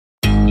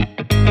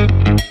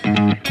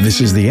This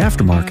is the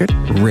Aftermarket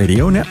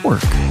Radio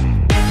Network.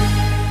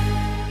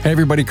 Hey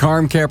everybody,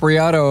 Carm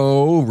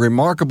Capriato,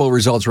 Remarkable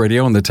Results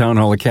Radio and the Town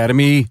Hall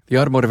Academy, the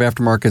Automotive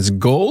Aftermarket's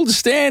gold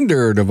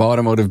standard of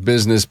automotive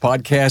business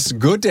podcasts.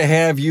 Good to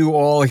have you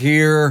all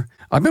here.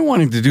 I've been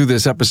wanting to do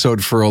this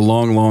episode for a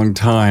long, long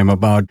time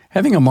about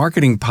having a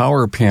marketing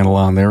power panel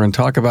on there and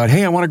talk about,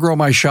 hey, I want to grow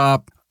my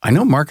shop. I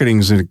know marketing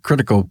is a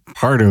critical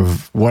part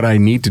of what I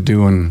need to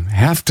do and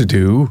have to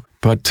do.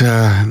 But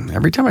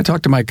every time I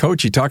talk to my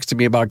coach, he talks to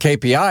me about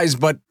KPIs,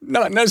 but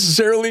not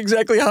necessarily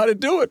exactly how to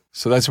do it.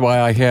 So that's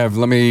why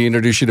let me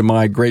introduce you to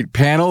my great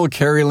panel.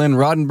 Carrie Lynn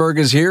Rodenberg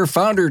is here,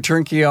 founder,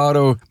 Turnkey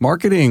Auto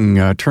Marketing,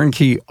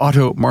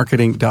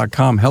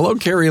 turnkeyautomarketing.com. Hello,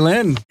 Carrie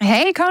Lynn.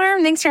 Hey,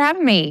 Carm. Thanks for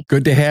having me.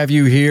 Good to have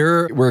you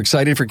here. We're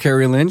excited for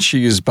Carrie Lynn.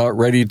 She is about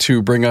ready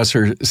to bring us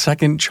her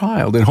second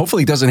child, and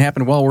hopefully it doesn't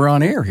happen while we're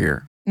on air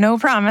here. No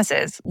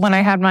promises. When I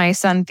had my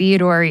son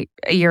Theodore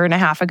a year and a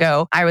half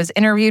ago, I was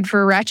interviewed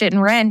for Ratchet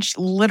and Wrench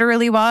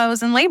literally while I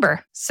was in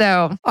labor.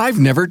 So I've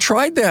never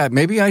tried that.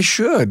 Maybe I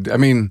should. I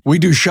mean, we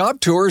do shop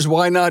tours.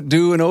 Why not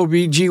do an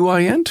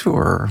OBGYN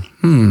tour?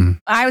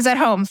 I was at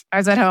home.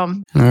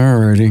 All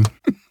righty.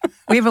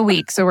 We have a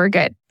week, so we're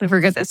good. We're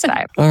good this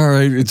time. All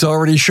right. It's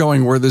already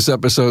showing where this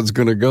episode's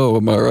going to go.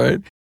 Am I right?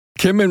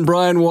 Kim and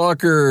Brian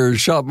Walker,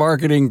 Shop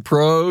Marketing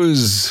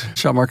Pros,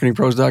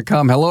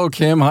 shopmarketingpros.com. Hello,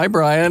 Kim. Hi,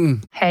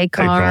 Brian. Hey,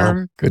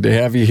 Carm. Good to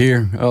have you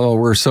here. Oh,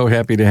 we're so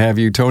happy to have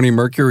you. Tony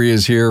Mercury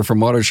is here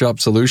from Auto Shop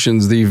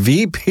Solutions, the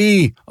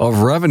VP of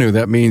Revenue.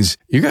 That means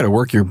you got to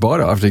work your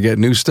butt off to get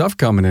new stuff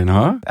coming in,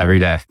 huh? Every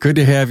day. Good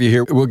to have you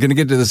here. We're going to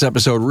get to this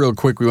episode real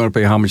quick. We want to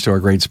pay homage to our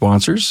great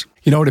sponsors.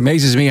 You know, it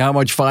amazes me how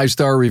much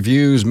 5-star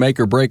reviews make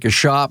or break a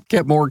shop.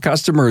 Get more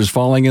customers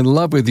falling in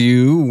love with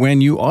you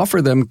when you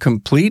offer them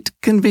complete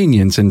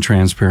convenience and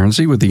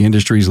transparency with the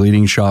industry's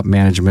leading shop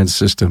management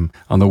system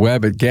on the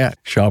web at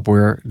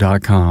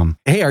getshopware.com.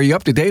 Hey, are you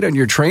up to date on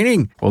your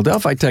training? Well,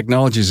 Delphi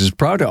Technologies is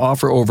proud to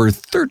offer over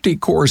 30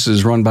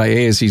 courses run by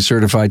ASE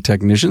certified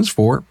technicians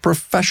for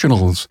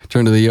professionals.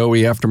 Turn to the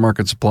OE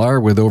aftermarket supplier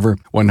with over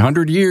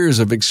 100 years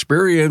of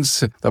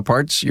experience. The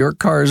parts your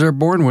cars are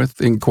born with.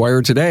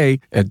 Inquire today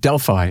at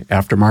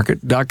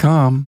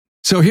DelphiAftermarket.com.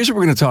 So here's what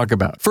we're going to talk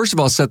about. First of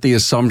all, set the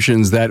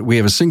assumptions that we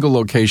have a single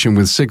location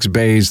with 6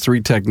 bays, 3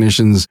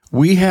 technicians.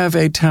 We have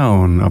a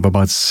town of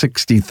about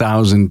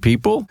 60,000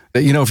 people.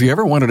 You know, if you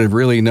ever wanted to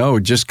really know,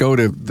 just go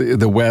to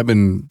the web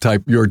and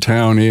type your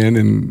town in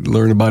and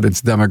learn about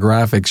its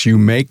demographics. You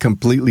may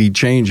completely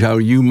change how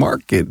you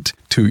market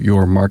to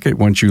your market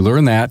once you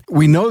learn that.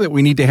 We know that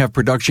we need to have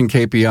production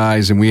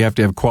KPIs and we have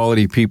to have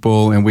quality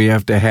people and we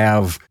have to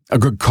have a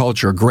good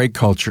culture, a great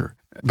culture.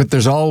 But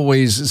there's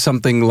always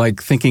something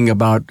like thinking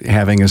about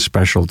having a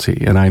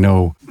specialty. And I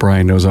know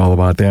Brian knows all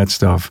about that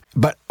stuff.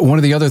 But one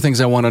of the other things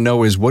I want to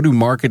know is, what do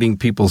marketing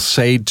people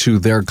say to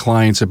their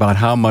clients about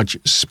how much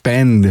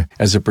spend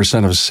as a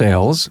percent of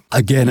sales?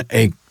 Again,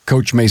 a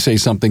coach may say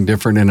something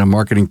different and a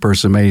marketing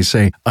person may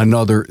say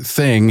another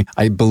thing.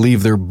 I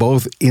believe they're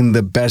both in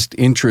the best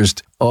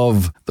interest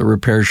of the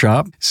repair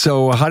shop.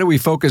 So how do we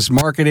focus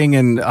marketing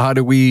and how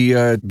do we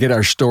get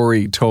our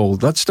story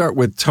told? Let's start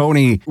with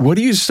Tony. What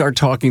do you start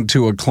talking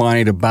to a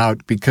client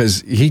about?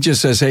 Because he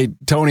just says, hey,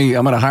 Tony,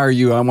 I'm going to hire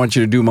you. I want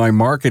you to do my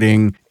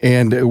marketing.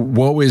 And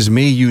woe is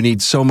me, you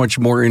need so much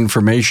more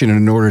information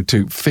in order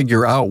to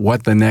figure out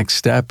what the next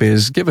step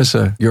is. Give us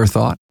your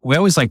thought. We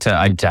always like to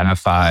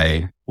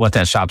identify what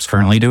that shop's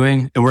currently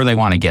doing and where they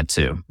want to get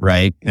to,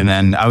 right? And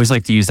then I always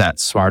like to use that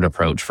SMART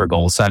approach for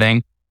goal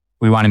setting.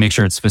 We want to make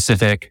sure it's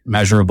specific,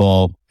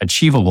 measurable,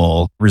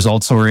 achievable,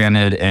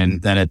 results-oriented,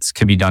 and that it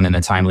can be done in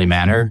a timely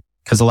manner.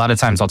 Because a lot of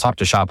times I'll talk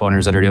to shop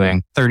owners that are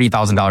doing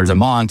 $30,000 a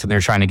month and they're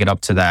trying to get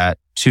up to that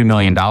 $2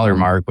 million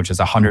mark, which is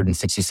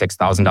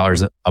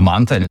 $166,000 a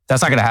month. And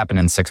that's not going to happen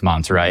in 6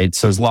 months, right?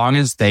 So as long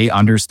as they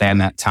understand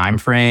that time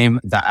frame,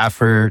 the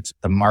effort,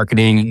 the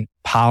marketing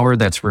power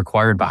that's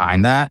required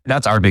behind that,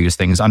 that's our biggest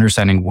thing, is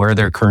understanding where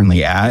they're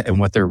currently at and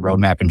what their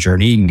roadmap and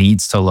journey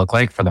needs to look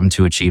like for them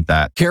to achieve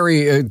that.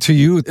 Carrie, to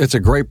you, it's a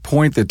great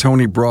point that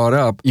Tony brought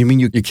up. You mean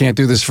you can't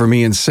do this for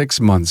me in 6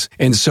 months.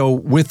 And so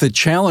with the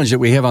challenge that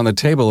we have on the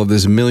table of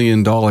this $1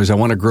 million, I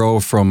want to grow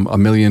from $1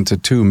 million to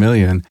 $2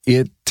 million.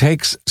 It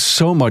takes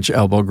so much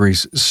elbow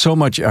grease, so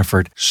much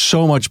effort,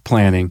 so much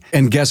planning.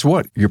 And guess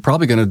what? You're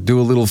probably going to do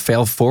a little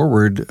fail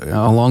forward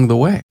along the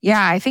way.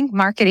 Yeah, I think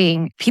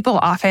marketing, people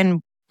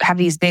often have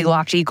these big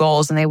lofty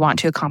goals and they want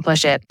to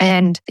accomplish it.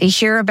 And they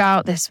hear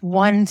about this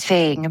one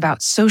thing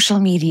about social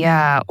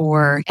media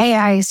or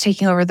AI is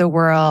taking over the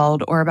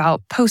world or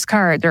about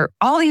postcards or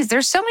all these,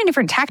 there's so many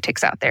different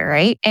tactics out there,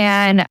 right?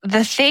 And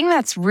the thing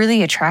that's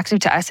really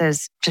attractive to us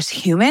as just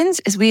humans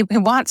is we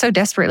want so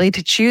desperately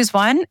to choose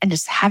one and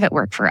just have it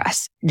work for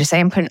us. And just say,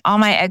 I'm putting all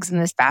my eggs in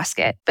this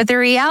basket. But the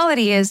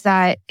reality is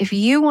that if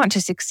you want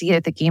to succeed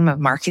at the game of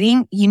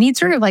marketing, you need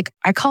sort of like,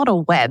 I call it a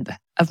web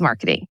of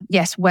marketing.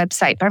 Yes,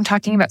 website, but I'm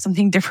talking about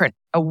something different,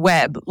 a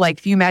web. Like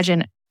if you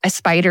imagine a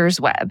spider's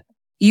web,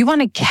 you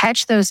want to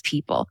catch those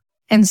people.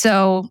 And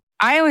so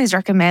I always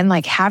recommend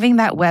like having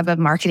that web of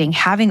marketing,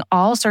 having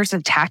all sorts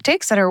of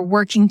tactics that are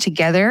working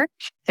together,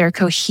 that are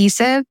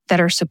cohesive, that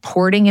are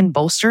supporting and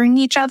bolstering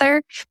each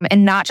other,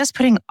 and not just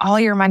putting all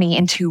your money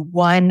into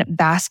one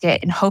basket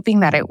and hoping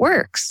that it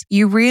works.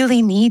 You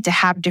really need to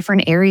have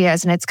different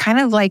areas. And it's kind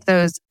of like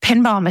those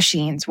pinball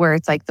machines where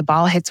it's like the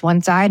ball hits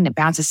one side and it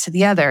bounces to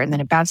the other, and then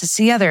it bounces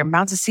to the other and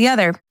bounces to the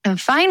other. And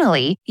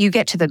finally, you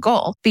get to the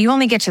goal. But you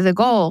only get to the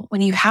goal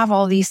when you have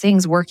all these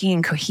things working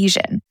in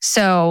cohesion.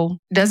 So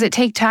does it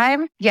take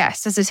time?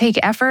 Yes. Does it take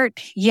effort?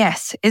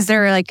 Yes. Is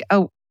there like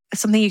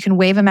something you can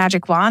wave a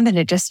magic wand and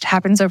it just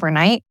happens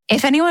overnight?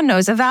 If anyone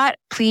knows of that,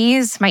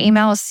 please, my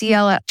email is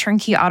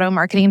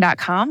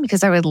cl@turnkeyautomarketing.com,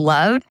 because I would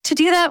love to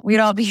do that. We'd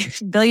all be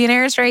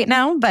billionaires right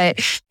now, but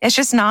it's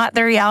just not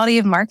the reality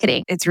of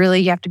marketing. It's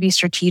really, you have to be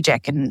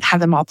strategic and have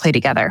them all play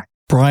together.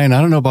 Brian,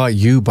 I don't know about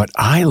you, but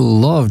I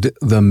loved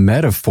the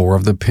metaphor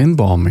of the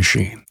pinball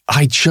machine.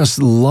 I just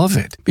love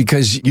it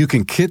because you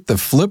can hit the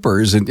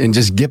flippers and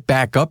just get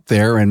back up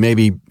there and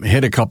maybe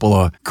hit a couple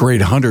of great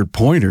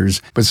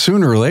 100-pointers. But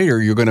sooner or later,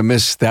 you're going to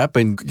misstep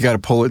and you got to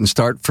pull it and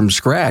start from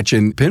scratch.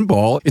 And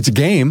pinball, it's a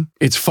game.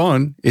 It's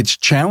fun. It's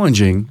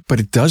challenging.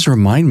 But it does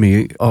remind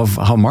me of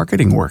how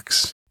marketing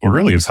works. Well,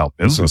 really is how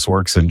business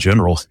works in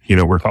general. You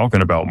know, we're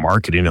talking about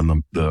marketing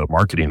and the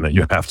marketing that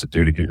you have to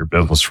do to get your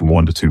business from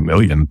 1 to 2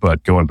 million.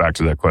 But going back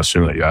to that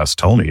question that you asked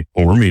Tony,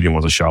 when we're meeting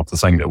with a shop, the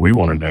thing that we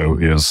want to know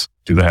is,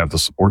 do they have the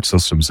support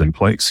systems in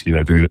place? You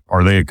know,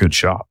 are they a good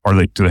shop?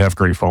 Do they have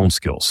great phone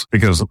skills?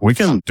 Because we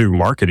can do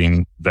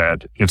marketing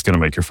that it's going to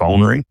make your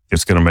phone ring.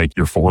 It's going to make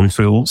your form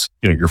fills,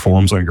 your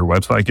forms on your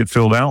website get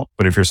filled out.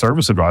 But if your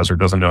service advisor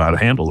doesn't know how to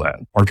handle that,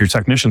 or if your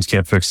technicians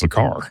can't fix the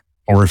car,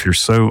 or if you're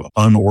so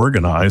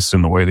unorganized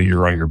in the way that you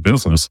run your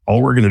business,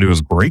 all we're going to do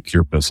is break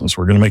your business.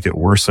 We're going to make it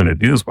worse than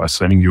it is by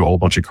sending you a whole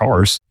bunch of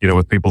cars,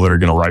 with people that are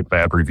going to write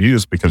bad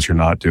reviews because you're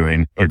not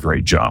doing a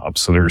great job.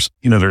 So there's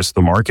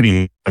the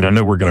marketing. And I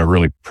know we're going to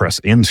really press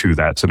into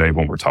that today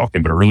when we're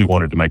talking, but I really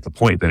wanted to make the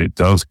point that it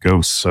does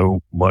go so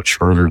much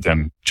further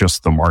than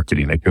just the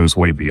marketing. It goes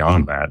way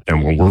beyond that.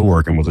 And when we're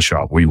working with a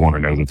shop, we want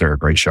to know that they're a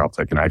great shop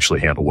that can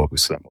actually handle what we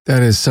send.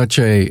 That is such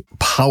a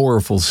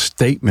powerful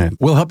statement.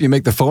 We'll help you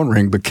make the phone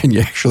ring, but can you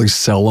actually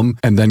sell them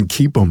and then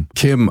keep them?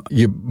 Kim,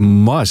 you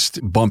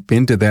must bump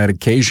into that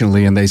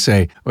occasionally and they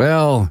say,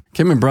 well,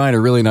 Kim and Brian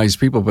are really nice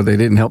people, but they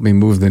didn't help me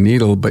move the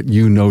needle, but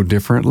you know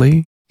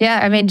differently.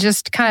 Yeah, I mean,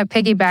 just kind of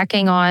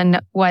piggybacking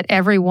on what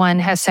everyone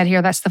has said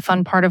here, that's the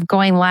fun part of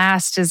going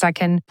last, is I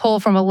can pull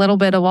from a little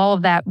bit of all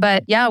of that.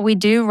 But yeah, we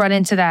do run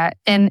into that.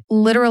 And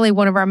literally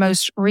one of our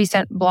most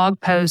recent blog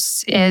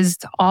posts is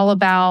all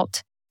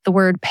about the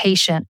word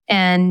patient.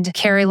 And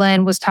Carrie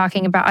Lynn was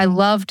talking about, I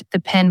loved the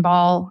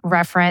pinball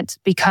reference,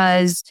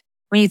 because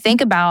when you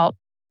think about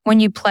when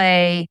you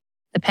play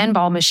the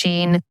pinball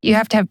machine, you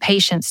have to have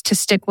patience to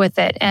stick with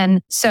it. And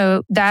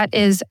so that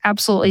is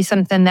absolutely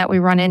something that we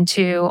run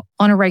into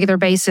on a regular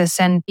basis.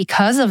 And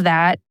because of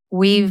that,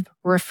 we've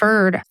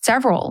referred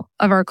several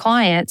of our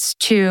clients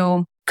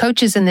to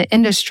coaches in the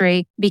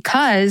industry,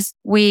 because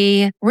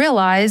we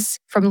realize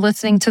from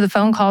listening to the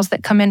phone calls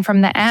that come in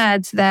from the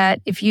ads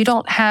that if you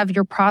don't have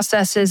your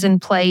processes in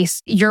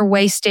place, you're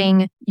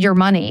wasting your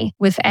money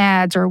with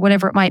ads or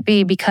whatever it might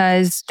be,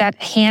 because that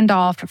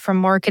handoff from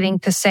marketing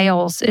to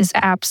sales is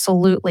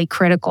absolutely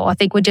critical. I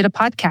think we did a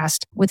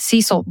podcast with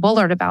Cecil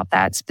Bullard about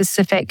that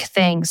specific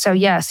thing. So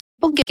yes,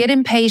 people get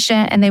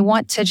impatient and they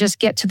want to just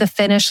get to the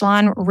finish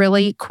line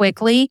really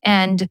quickly.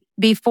 And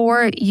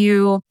before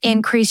you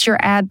increase your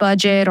ad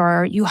budget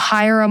or you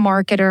hire a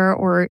marketer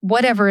or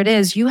whatever it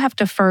is, you have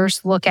to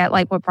first look at,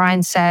 like what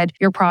Brian said,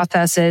 your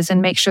processes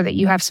and make sure that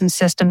you have some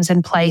systems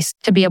in place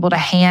to be able to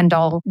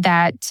handle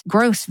that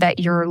growth that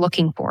you're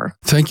looking for.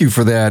 Thank you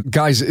for that.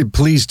 Guys,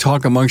 please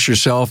talk amongst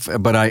yourself,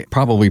 but I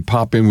probably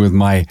pop in with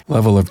my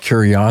level of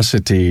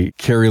curiosity.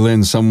 Carrie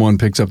Lynn, someone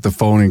picks up the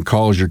phone and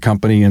calls your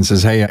company and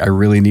says, hey, I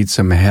really need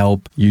some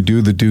help. You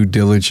do the due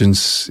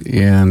diligence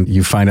and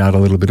you find out a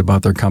little bit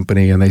about their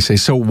company and they say,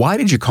 so why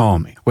did you call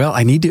me? Well,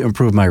 I need to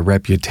improve my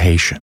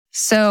reputation.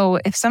 So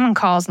if someone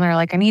calls and they're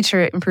like, I need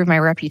to improve my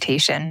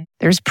reputation,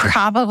 there's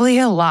probably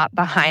a lot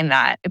behind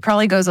that. It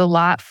probably goes a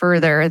lot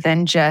further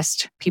than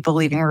just people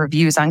leaving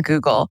reviews on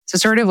Google. So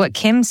sort of what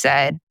Kim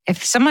said,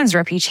 if someone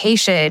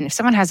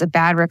has a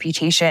bad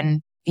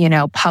reputation,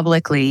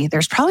 publicly,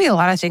 there's probably a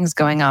lot of things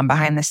going on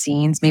behind the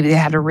scenes. Maybe they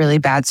had a really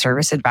bad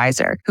service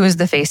advisor who is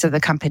the face of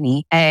the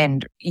company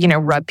and,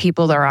 rubbed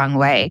people the wrong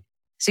way.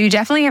 So you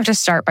definitely have to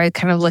start by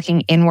kind of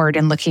looking inward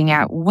and looking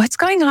at what's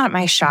going on at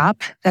my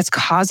shop that's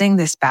causing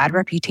this bad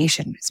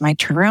reputation. Is my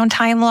turnaround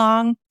time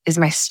long? Is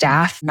my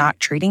staff not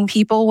treating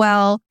people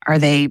well? Are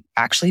they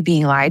actually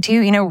being lied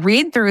to?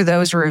 Read through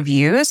those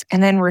reviews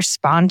and then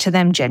respond to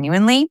them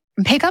genuinely.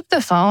 And pick up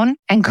the phone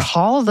and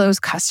call those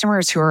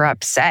customers who are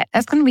upset.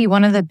 That's going to be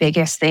one of the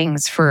biggest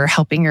things for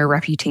helping your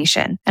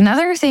reputation.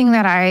 Another thing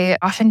that I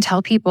often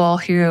tell people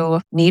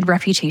who need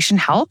reputation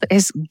help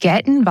is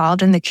get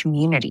involved in the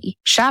community.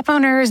 Shop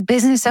owners,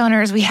 business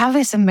owners, we have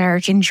this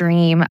American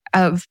dream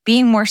of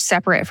being more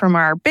separate from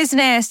our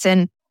business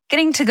and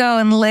getting to go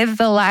and live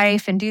the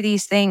life and do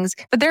these things.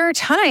 But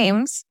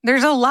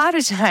there's a lot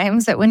of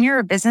times that when you're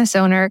a business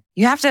owner,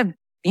 you have to,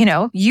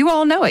 you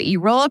all know it. You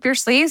roll up your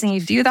sleeves and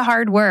you do the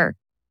hard work.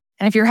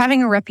 And if you're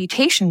having a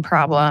reputation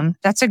problem,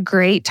 that's a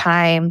great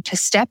time to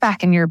step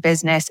back in your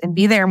business and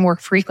be there more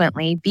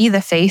frequently, be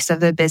the face of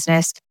the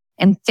business,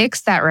 and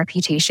fix that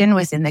reputation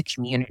within the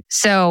community.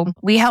 So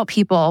we help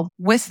people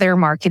with their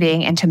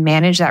marketing and to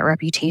manage that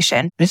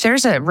reputation. If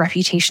there's a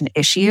reputation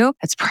issue,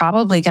 it's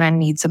probably going to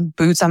need some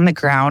boots on the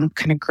ground,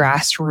 kind of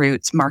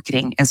grassroots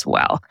marketing as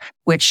well,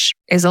 which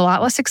is a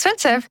lot less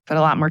expensive, but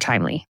a lot more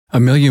timely. A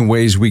million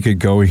ways we could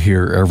go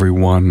here,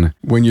 everyone.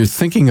 When you're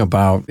thinking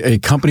about a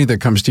company that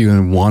comes to you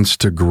and wants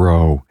to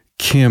grow,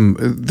 Kim,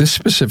 this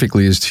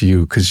specifically is to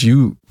you because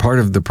part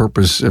of the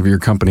purpose of your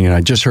company, and I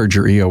just heard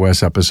your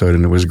EOS episode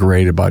and it was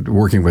great about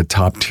working with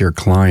top tier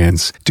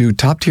clients. Do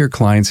top tier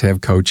clients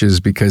have coaches?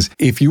 Because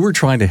if you were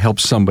trying to help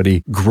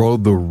somebody grow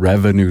the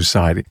revenue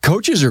side,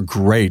 coaches are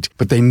great,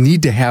 but they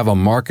need to have a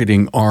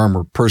marketing arm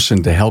or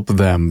person to help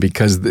them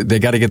because they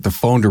got to get the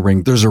phone to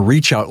ring. There's a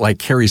reach out, like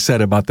Carrie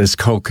said, about this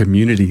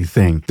co-community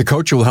thing. The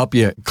coach will help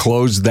you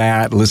close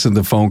that, listen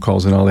to phone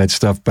calls and all that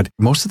stuff. But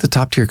most of the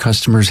top tier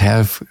customers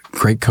have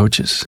great coaches.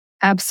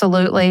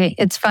 Absolutely.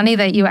 It's funny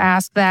that you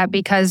asked that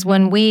because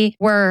when we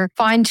were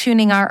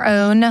fine-tuning our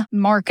own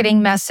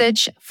marketing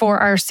message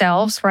for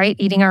ourselves, right,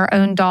 eating our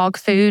own dog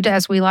food,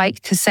 as we like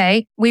to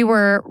say, we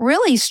were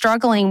really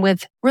struggling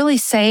with really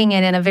saying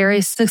it in a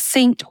very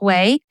succinct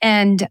way.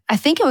 And I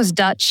think it was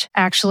Dutch,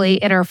 actually,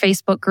 in our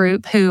Facebook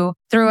group who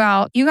threw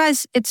out, you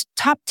guys, it's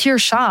top tier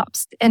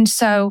shops. And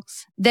so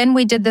then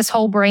we did this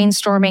whole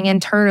brainstorming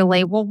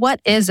internally. Well,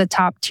 what is a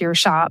top tier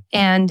shop?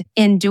 And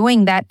in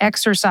doing that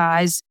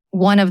exercise,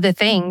 one of the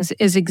things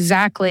is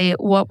exactly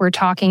what we're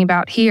talking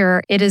about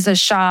here. It is a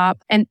shop,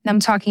 and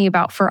I'm talking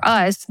about for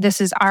us, this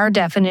is our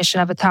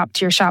definition of a top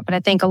tier shop, but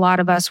I think a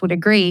lot of us would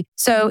agree.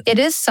 So it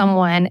is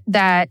someone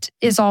that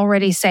is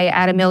already, say,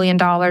 at $1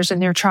 million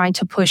and they're trying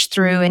to push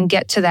through and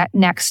get to that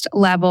next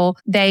level.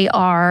 They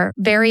are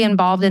very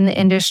involved in the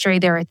industry.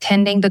 They're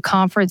attending the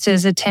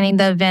conferences, attending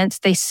the events.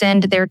 They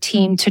send their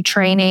team to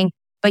training.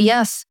 But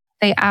yes,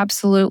 they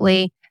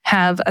absolutely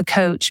have a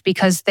coach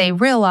because they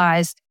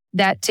realize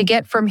that to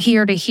get from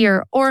here to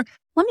here, or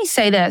let me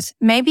say this,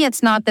 maybe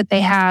it's not that they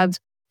have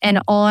an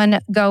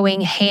ongoing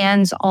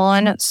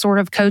hands-on sort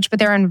of coach, but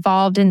they're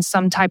involved in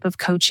some type of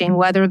coaching,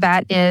 whether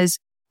that is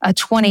a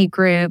 20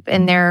 group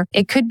and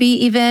it could be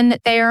even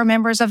they are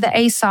members of the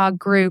ASOG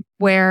group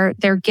where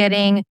they're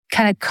getting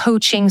kind of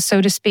coaching,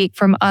 so to speak,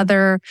 from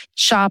other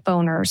shop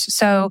owners.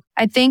 So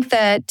I think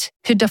that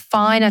to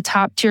define a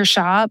top tier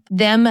shop,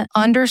 them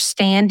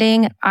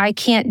understanding I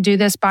can't do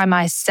this by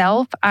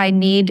myself. I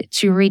need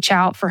to reach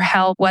out for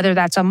help, whether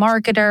that's a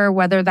marketer,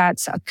 whether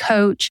that's a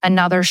coach,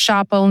 another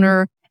shop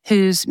owner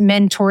who's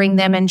mentoring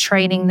them and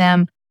training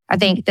them. I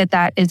think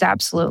that is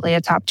absolutely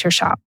a top tier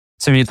shop.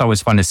 To me, it's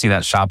always fun to see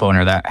that shop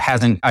owner that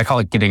I call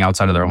it getting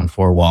outside of their own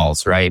four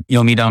walls, right?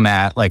 You'll meet them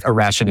at like a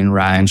Ratchet and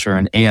Wrench or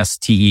an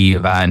ASTE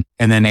event,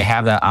 and then they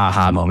have that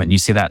aha moment. You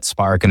see that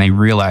spark and they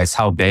realize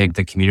how big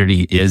the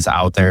community is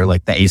out there,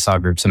 like the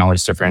ASOG groups and all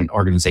these different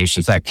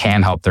organizations that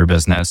can help their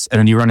business. And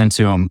then you run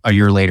into them a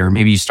year later,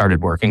 maybe you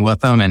started working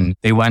with them and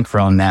they went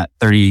from that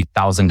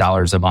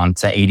 $30,000 a month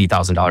to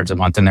 $80,000 a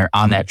month and they're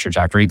on that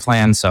trajectory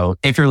plan. So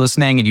if you're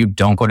listening and you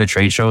don't go to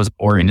trade shows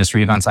or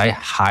industry events, I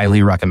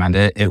highly recommend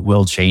it. It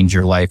will change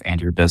your life and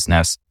your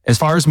business. As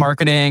far as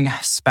marketing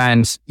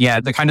spend,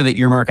 the kind of the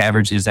earmark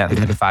average is at the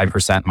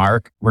 5%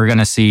 mark. We're going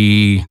to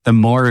see the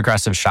more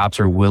aggressive shops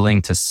are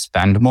willing to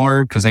spend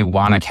more because they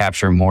want to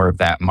capture more of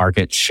that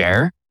market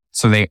share.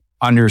 So they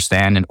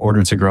understand in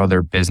order to grow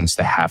their business,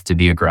 they have to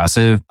be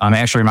aggressive. It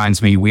actually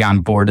reminds me, we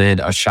onboarded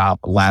a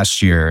shop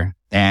last year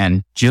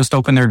and just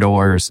opened their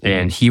doors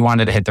and he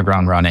wanted to hit the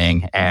ground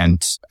running.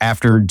 And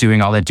after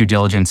doing all that due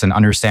diligence and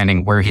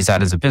understanding where he's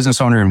at as a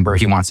business owner and where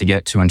he wants to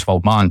get to in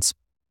 12 months,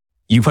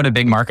 you put a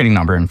big marketing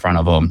number in front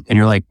of them and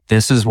you're like,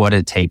 this is what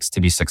it takes to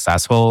be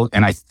successful.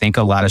 And I think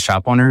a lot of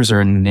shop owners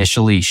are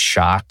initially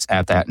shocked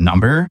at that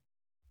number.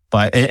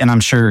 And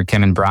I'm sure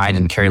Kim and Brian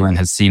and Carrie Lynn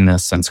has seen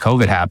this since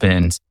COVID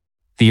happened.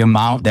 The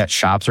amount that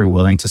shops are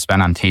willing to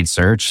spend on paid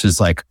search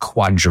is like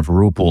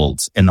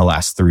quadrupled in the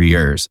last 3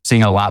 years.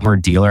 Seeing a lot more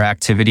dealer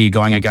activity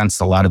going against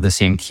a lot of the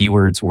same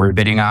keywords we're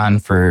bidding on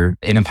for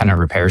independent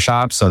repair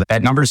shops. So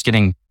that number is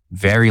getting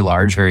very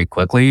large very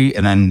quickly.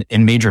 And then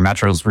in major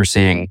metros, we're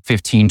seeing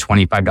 $15,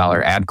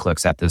 $25 ad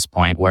clicks at this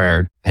point,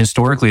 where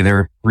historically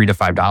they're $3 to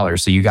 $5.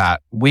 So you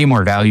got way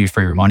more value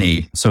for your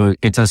money. So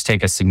it does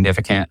take a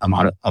significant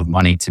amount of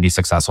money to be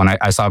successful. And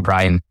I saw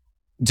Brian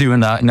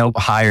doing the nope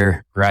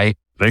higher, right?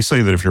 They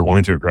say that if you're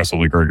wanting to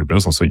aggressively grow your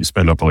business, that you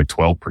spend up to like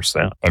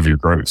 12% of your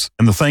gross.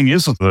 And the thing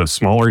is, the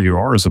smaller you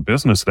are as a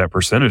business, that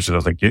percentage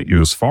doesn't get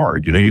you as far.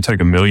 You take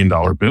 $1 million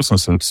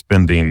business and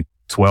spending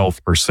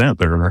 12%.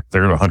 They're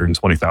at a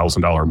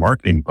 $120,000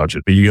 marketing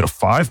budget. But you get a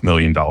 $5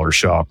 million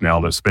shop now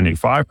that's spending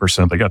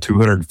 5%. They got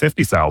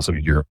 $250,000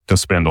 a year to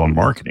spend on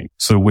marketing.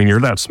 So when you're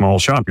that small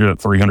shop, you're that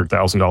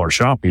 $300,000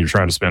 shop and you're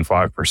trying to spend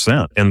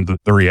 5%. And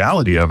the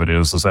reality of it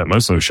is that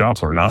most of those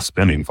shops are not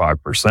spending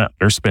 5%.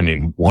 They're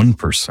spending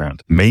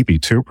 1%, maybe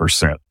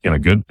 2% in a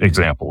good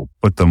example.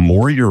 But the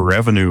more your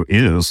revenue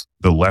is,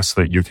 the less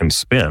that you can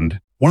spend.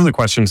 One of the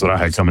questions that I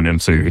had coming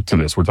into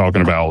this, we're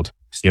talking about,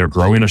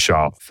 growing a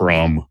shop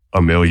from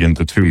 $1 million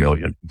to $2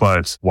 million.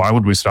 But why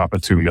would we stop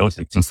at $2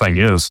 million?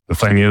 The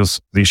thing is,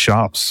 these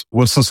shops,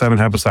 what's the 7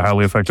 habits of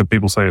highly effective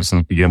people say? It's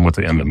to begin with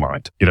the end in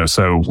mind.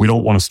 So we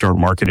don't want to start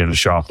marketing a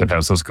shop that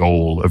has this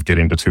goal of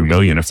getting to $2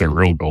 million if their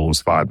real goal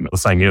is $5 million. The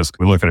thing is,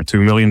 we look at a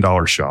 $2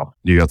 million shop.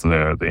 You got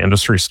the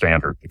industry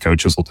standard. The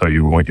coaches will tell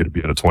you we want you to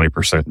be at a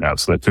 20% net.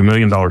 So that $2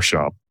 million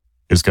shop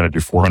is going to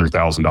do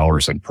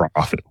 $400,000 in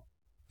profit.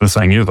 The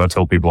thing is, I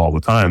tell people all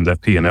the time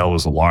that P&L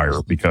is a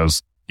liar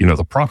because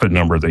the profit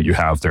number that you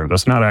have there,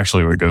 that's not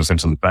actually what goes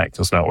into the bank.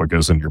 That's not what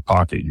goes into your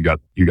pocket.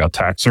 You got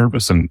tax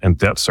service and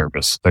debt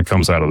service that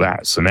comes out of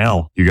that. So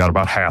now you got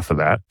about half of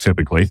that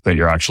typically that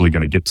you're actually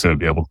going to get to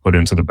be able to put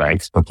into the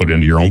bank or put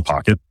into your own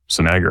pocket.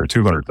 So now you're at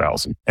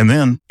 $200,000. And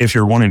then if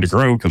you're wanting to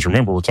grow, because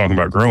remember, we're talking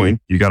about growing,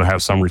 you got to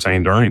have some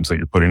retained earnings that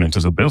you're putting into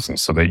the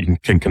business so that you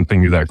can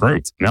continue that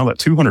growth. Now that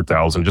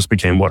 $200,000 just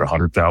became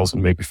 $100,000,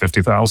 maybe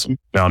 $50,000.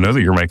 Now I know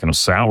that you're making a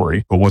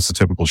salary, but what's the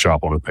typical shop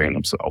owner paying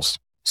themselves?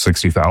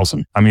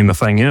 $60,000. I mean, the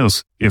thing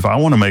is, if I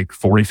want to make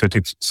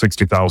 $40,000,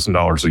 $50,000,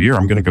 $60,000 a year,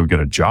 I'm going to go get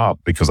a job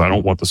because I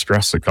don't want the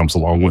stress that comes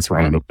along with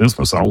running a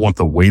business. I don't want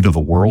the weight of the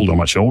world on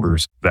my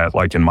shoulders that,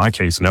 like in my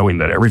case, knowing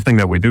that everything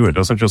that we do, it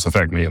doesn't just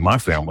affect me and my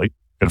family.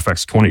 It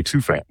affects 22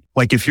 families.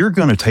 Like if you're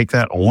going to take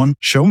that on,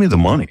 show me the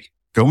money.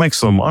 Go make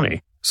some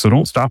money. So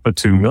don't stop at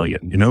 2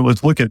 million.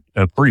 Let's look at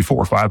 $3,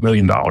 $4, $5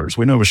 million.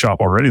 We know of a shop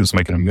already that's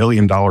making $1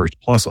 million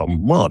plus a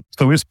month.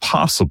 So it's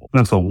possible.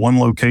 That's a one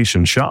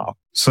location shop.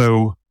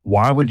 So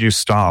why would you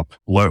stop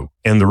low?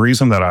 And the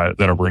reason that I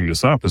bring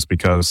this up is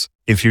because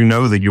if you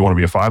know that you want to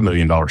be a $5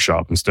 million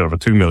shop instead of a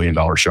 $2 million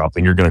shop,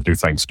 then you're going to do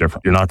things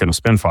different. You're not going to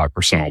spend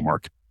 5% on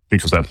marketing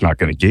because that's not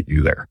going to get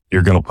you there.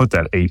 You're going to put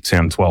that 8,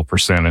 10,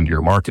 12% into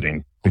your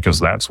marketing because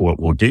that's what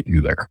will get you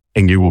there.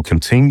 And you will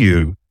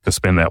continue to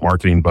spend that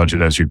marketing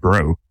budget as you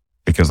grow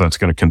because that's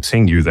going to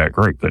continue that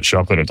growth. That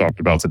shop that I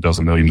talked about that does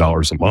 $1 million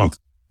a month,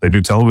 they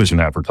do television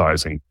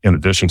advertising in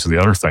addition to the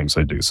other things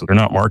they do. So they're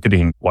not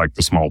marketing like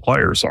the small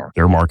players are.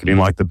 They're marketing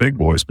like the big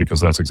boys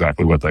because that's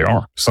exactly what they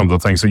are. Some of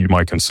the things that you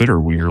might consider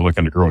when you're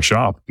looking to grow a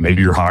shop,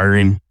 maybe you're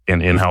hiring an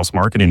in-house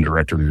marketing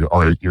director,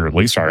 or you're at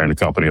least hiring a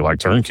company like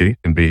Turnkey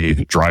and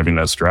be driving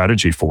that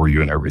strategy for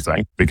you and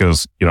everything.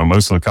 Because,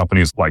 most of the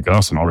companies like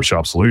us and Auto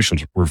Shop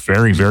Solutions, we're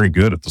very, very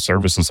good at the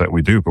services that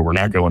we do, but we're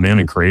not going in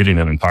and creating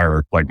an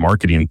entire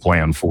marketing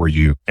plan for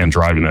you and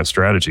driving that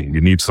strategy. You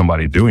need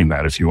somebody doing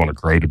that if you want to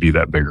grow to be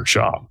that bigger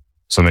shop.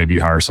 So maybe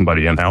you hire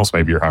somebody in-house.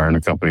 Maybe you're hiring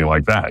a company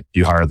like that.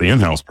 You hire the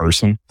in-house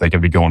person. They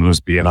can be going to those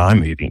B&I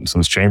meetings,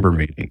 those chamber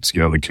meetings,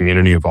 the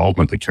community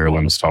involvement that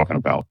Carolyn was talking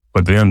about.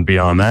 But then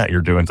beyond that,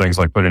 you're doing things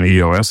like putting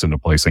EOS into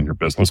place in your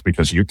business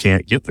because you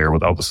can't get there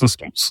without the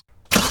systems.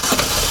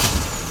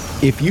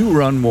 If you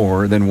run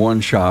more than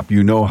one shop,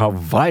 you know how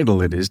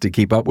vital it is to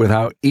keep up with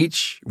how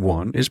each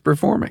one is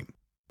performing.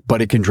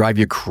 But it can drive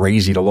you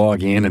crazy to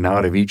log in and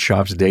out of each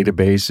shop's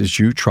database as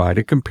you try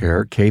to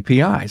compare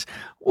KPIs.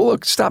 Well,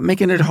 look, stop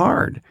making it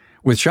hard.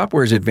 With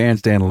Shopware's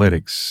advanced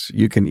analytics,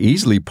 you can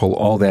easily pull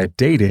all that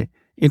data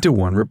into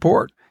one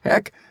report.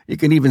 Heck, you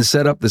can even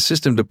set up the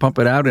system to pump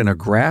it out in a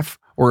graph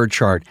or a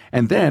chart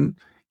and then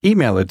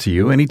email it to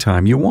you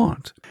anytime you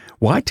want.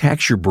 Why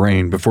tax your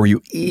brain before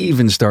you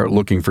even start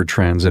looking for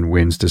trends and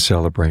wins to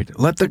celebrate?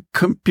 Let the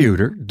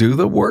computer do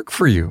the work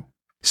for you.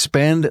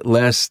 Spend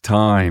less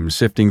time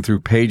sifting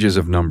through pages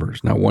of numbers.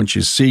 Now, once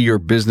you see your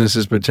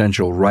business's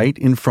potential right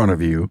in front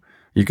of you,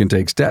 you can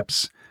take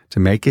steps to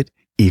make it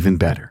even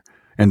better.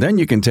 And then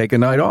you can take a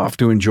night off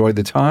to enjoy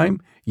the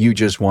time you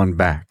just won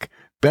back.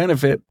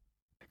 Benefit.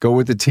 Go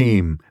with the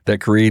team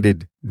that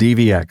created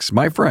DVX,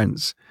 my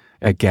friends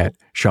at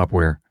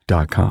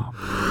GetShopware.com.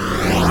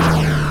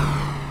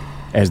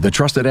 As the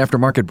trusted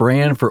aftermarket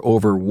brand for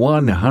over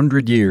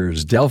 100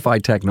 years, Delphi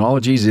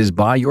Technologies is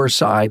by your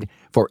side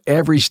for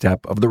every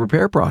step of the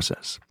repair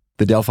process.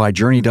 The Delphi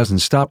journey doesn't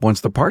stop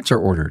once the parts are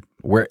ordered.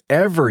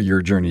 Wherever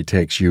your journey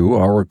takes you,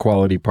 our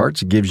quality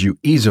parts gives you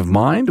ease of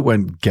mind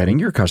when getting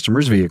your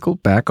customer's vehicle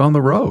back on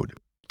the road.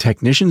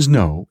 Technicians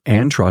know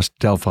and trust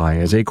Delphi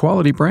as a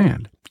quality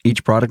brand.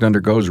 Each product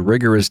undergoes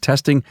rigorous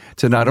testing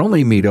to not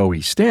only meet OE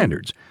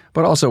standards,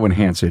 but also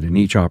enhance it in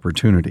each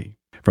opportunity.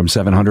 From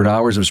 700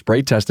 hours of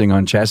spray testing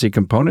on chassis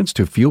components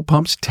to fuel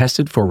pumps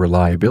tested for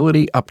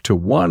reliability up to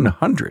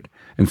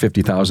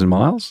 150,000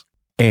 miles.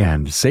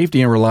 And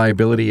safety and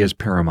reliability is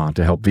paramount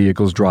to help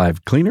vehicles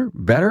drive cleaner,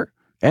 better,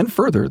 and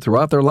further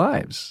throughout their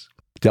lives.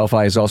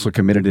 Delphi is also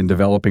committed in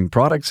developing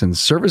products and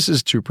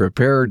services to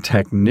prepare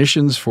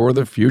technicians for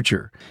the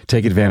future.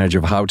 Take advantage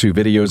of how-to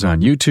videos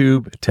on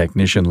YouTube,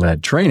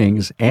 technician-led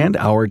trainings, and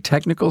our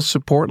technical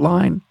support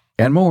line,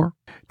 and more.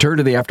 Turn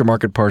to the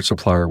aftermarket parts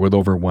supplier with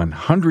over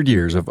 100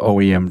 years of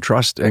OEM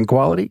trust and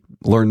quality.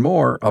 Learn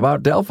more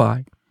about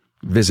Delphi.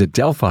 Visit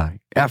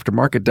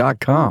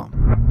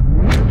DelphiAftermarket.com.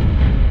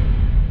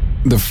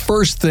 The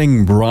first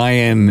thing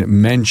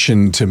Brian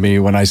mentioned to me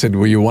when I said,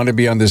 well, you want to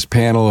be on this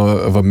panel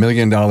of $1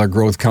 million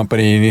growth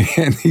company?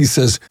 And he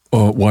says,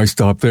 oh, why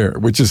stop there?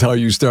 Which is how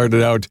you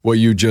started out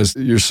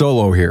your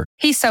solo here.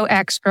 He's so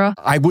extra.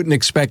 I wouldn't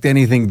expect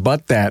anything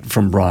but that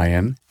from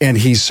Brian. And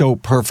he's so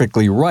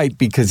perfectly right,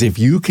 because if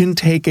you can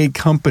take a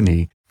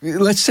company,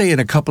 let's say in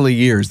a couple of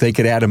years, they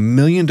could add $1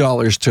 million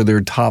to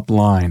their top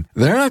line.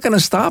 They're not going to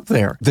stop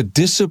there. The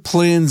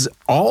disciplines,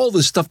 all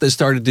the stuff that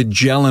started to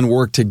gel and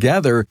work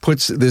together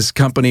puts this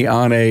company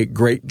on a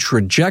great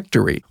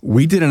trajectory.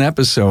 We did an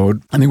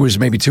episode, I think it was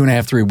maybe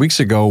 2.5, 3 weeks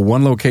ago,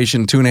 one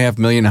location, $2.5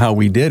 million, how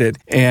we did it.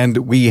 And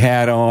we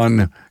had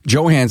on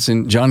Joe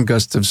Hansen, John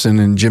Gustafson,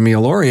 and Jimmy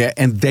Aloria,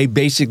 and they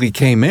basically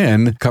came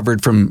in,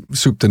 covered from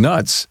soup to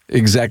nuts,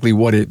 exactly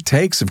what it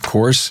takes. Of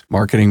course,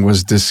 marketing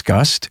was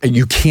discussed.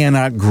 You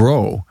cannot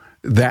grow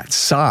that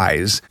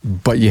size,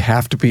 but you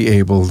have to be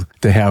able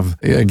to have,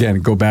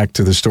 again, go back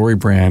to the story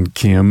brand,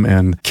 Kim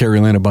and Carrie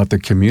Lynn, about the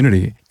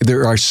community.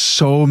 There are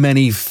so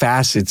many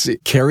facets.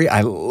 Carrie,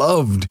 I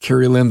loved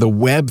Carrie Lynn, the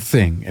web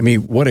thing. I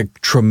mean, what a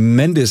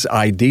tremendous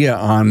idea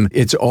on,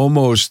 it's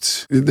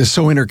almost, they're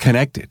so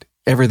interconnected.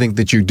 Everything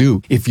that you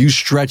do. If you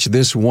stretch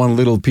this one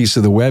little piece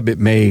of the web, it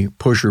may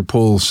push or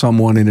pull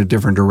someone in a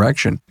different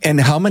direction. And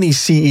how many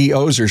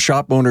CEOs or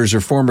shop owners or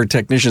former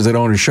technicians that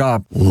own a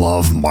shop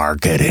love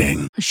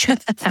marketing?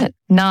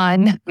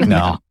 None.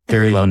 No,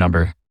 very low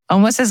number.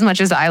 Almost as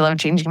much as I love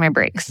changing my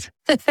brakes.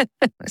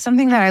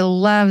 Something that I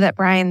love that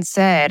Brian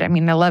said, I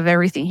mean, I love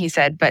everything he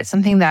said, but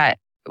something that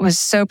was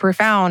so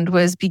profound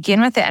was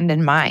begin with the end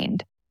in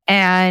mind.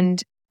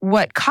 And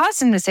what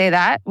caused him to say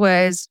that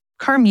was,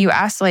 Carm, you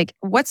asked,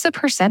 what's the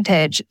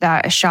percentage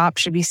that a shop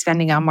should be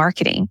spending on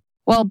marketing?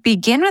 Well,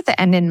 begin with the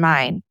end in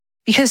mind,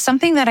 because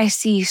something that I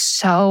see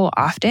so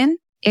often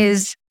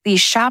is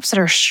these shops that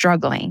are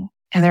struggling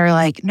and they're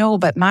like, no,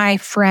 but my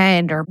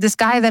friend or this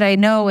guy that I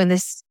know in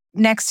this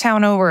next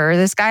town over, or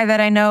this guy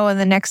that I know in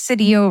the next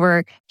city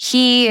over,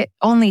 he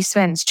only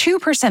spends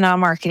 2% on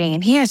marketing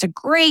and he has a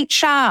great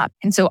shop.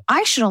 And so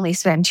I should only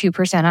spend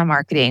 2% on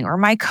marketing. Or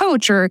my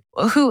coach or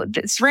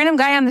this random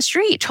guy on the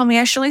street told me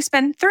I should only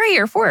spend 3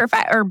 or 4 or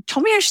 5, or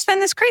told me I should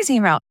spend this crazy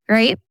amount,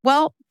 right?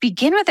 Well,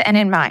 begin with the end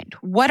in mind.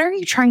 What are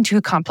you trying to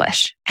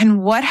accomplish?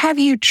 And what have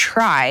you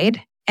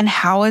tried? And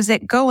how is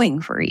it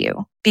going for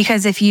you?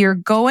 Because if you're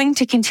going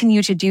to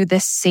continue to do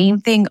the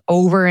same thing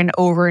over and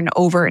over and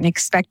over and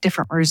expect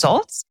different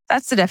results,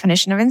 that's the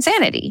definition of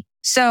insanity.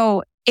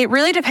 So it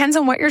really depends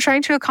on what you're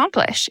trying to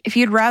accomplish. If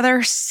you'd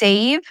rather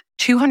save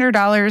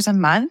 $200 a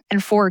month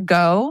and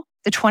forego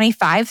the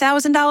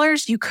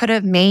 $25,000 you could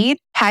have made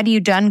had you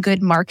done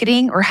good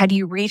marketing or had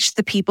you reached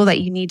the people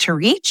that you need to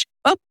reach,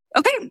 well,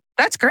 okay,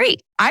 that's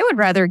great. I would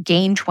rather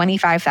gain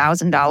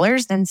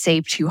 $25,000 than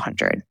save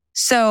 $200.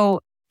 So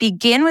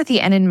begin with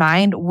the end in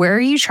mind. Where are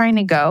you trying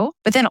to go?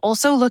 But then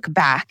also look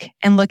back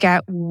and look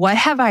at, what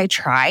have I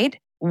tried?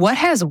 What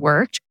has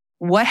worked?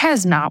 What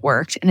has not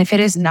worked? And if it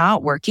is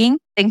not working,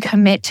 then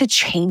commit to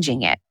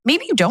changing it.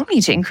 Maybe you don't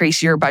need to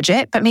increase your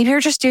budget, but maybe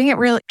you're just doing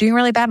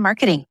really bad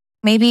marketing.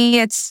 Maybe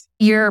it's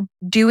you're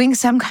doing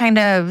some kind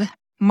of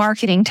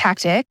marketing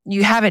tactic.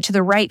 You have it to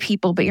the right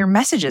people, but your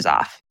message is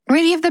off. Or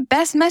maybe you have the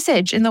best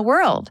message in the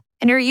world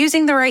and you're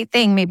using the right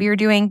thing. Maybe you're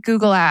doing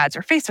Google ads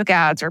or Facebook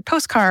ads or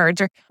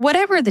postcards or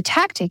whatever the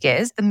tactic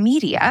is, the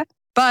media,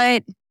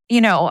 but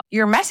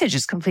your message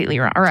is completely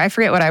wrong. Or I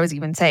forget what I was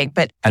even saying,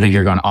 but I think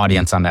you're going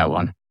audience on that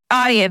one.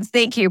 Audience,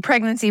 thank you.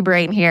 Pregnancy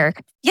brain here.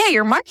 Yeah,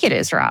 your market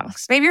is wrong.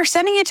 Maybe you're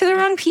sending it to the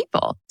wrong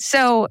people.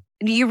 So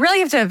you really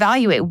have to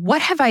evaluate,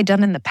 what have I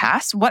done in the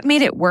past? What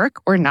made it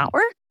work or not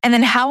work? And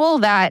then how will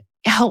that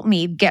help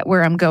me get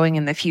where I'm going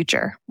in the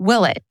future?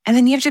 Will it? And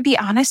then you have to be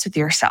honest with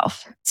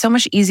yourself. It's so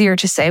much easier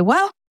to say,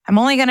 well, I'm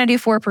only going to do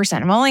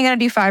 4%. I'm only going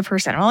to do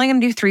 5%. I'm only going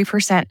to do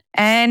 3%.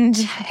 And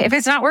if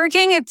it's not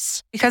working,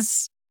 it's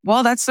because,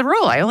 well, that's the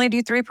rule. I only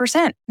do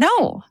 3%.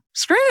 No,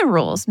 screw the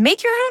rules.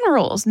 Make your own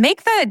rules.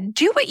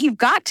 Do what you've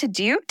got to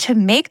do to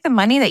make the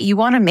money that you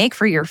want to make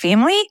for your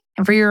family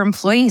and for your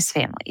employees'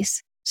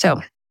 families.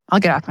 So I'll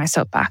get off my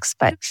soapbox,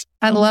 but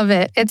I love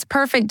it. It's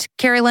perfect,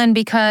 Carrie Lynn,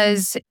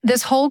 because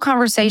this whole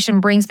conversation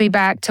brings me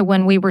back to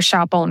when we were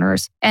shop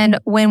owners and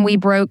when we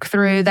broke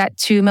through that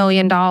 $2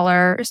 million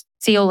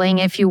ceiling,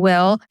 if you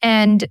will,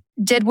 and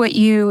did what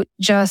you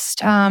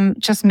just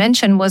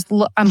mentioned was,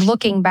 I'm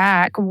looking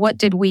back, what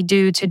did we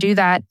do to do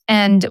that?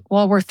 And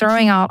while we're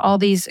throwing out all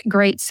these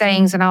great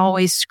sayings, and I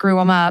always screw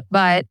them up,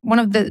 but one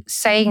of the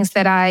sayings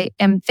that I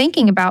am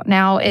thinking about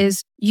now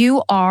is,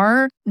 you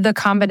are the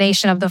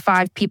combination of the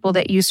 5 people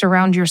that you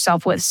surround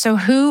yourself with. So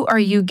who are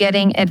you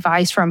getting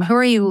advice from? Who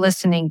are you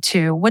listening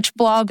to? Which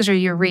blogs are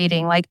you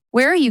reading?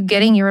 Where are you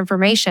getting your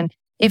information?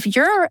 If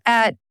you're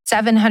at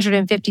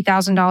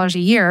 $750,000 a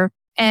year,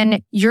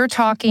 and you're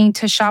talking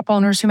to shop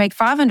owners who make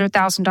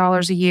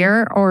 $500,000 a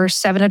year or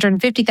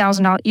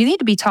 $750,000, you need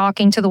to be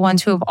talking to the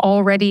ones who have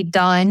already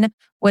done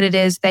what it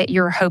is that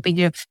you're hoping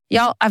to do.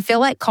 Y'all, I feel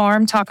like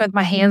Carm talking with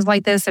my hands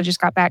like this. I just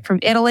got back from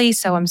Italy,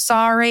 so I'm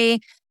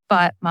sorry,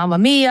 but Mamma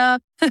Mia.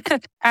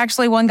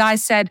 Actually, one guy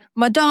said,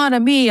 Madonna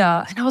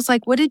Mia. And I was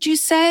like, what did you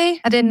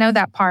say? I didn't know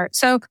that part.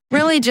 So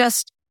really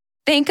just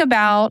think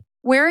about,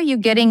 where are you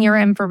getting your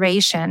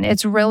information?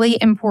 It's really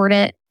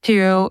important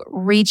to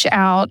reach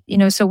out,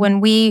 so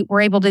when we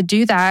were able to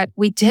do that,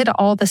 we did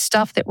all the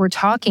stuff that we're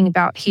talking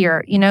about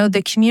here,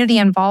 the community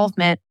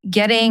involvement,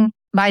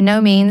 by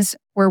no means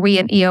were we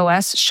an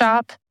EOS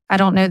shop. I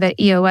don't know that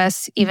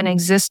EOS even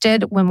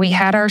existed when we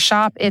had our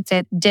shop. If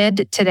it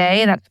did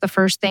today, that's the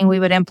first thing we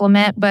would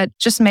implement, but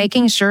just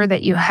making sure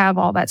that you have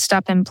all that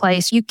stuff in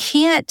place. You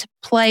can't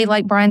play,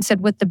 like Brian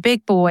said, with the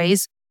big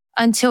boys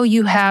until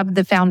you have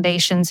the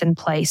foundations in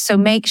place. So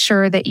make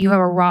sure that you have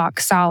a rock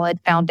solid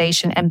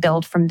foundation and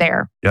build from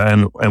there. Yeah.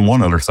 And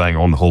one other thing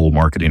on the whole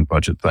marketing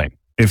budget thing.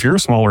 If you're a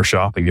smaller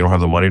shop and you don't have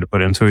the money to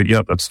put into it,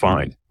 yep, that's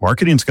fine.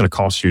 Marketing is going to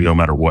cost you no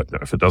matter what.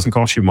 If it doesn't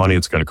cost you money,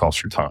 it's going to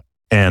cost you time.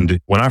 And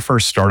when I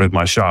first started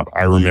my shop,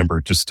 I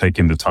remember just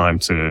taking the time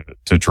to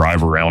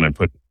drive around and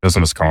put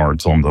business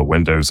cards on the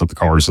windows of the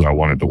cars that I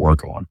wanted to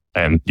work on.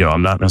 And,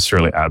 I'm not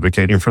necessarily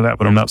advocating for that,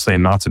 but I'm not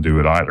saying not to do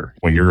it either.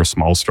 When you're a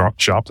small shop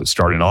that's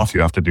starting off,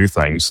 you have to do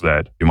things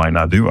that you might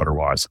not do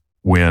otherwise.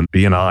 When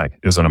B&I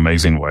is an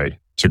amazing way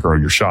to grow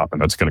your shop, and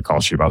that's going to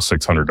cost you about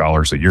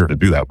 $600 a year to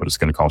do that, but it's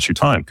going to cost you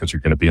time because you're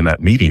going to be in that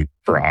meeting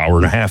for an hour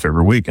and a half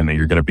every week, and then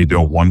you're going to be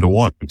doing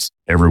one-to-ones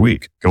every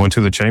week. Go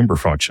into the chamber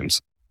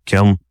functions.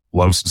 Kim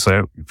loves to say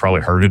it. You've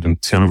probably heard it in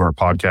 10 of our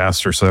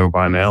podcasts or so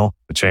by now.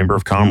 The Chamber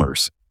of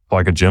Commerce,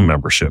 like a gym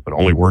membership. It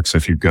only works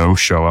if you go,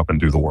 show up, and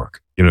do the work.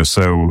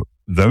 So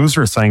those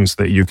are things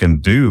that you can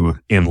do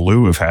in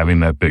lieu of having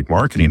that big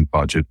marketing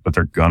budget, but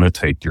they're going to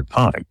take your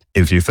time.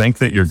 If you think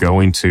that you're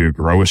going to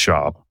grow a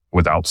shop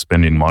without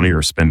spending money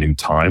or spending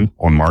time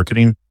on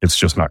marketing, it's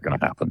just not going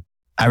to happen.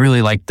 I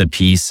really like the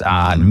piece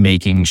on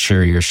making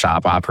sure your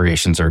shop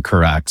operations are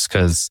correct,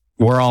 because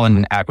we're all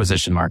in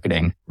acquisition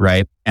marketing,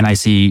 right? And I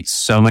see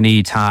so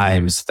many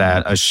times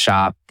that a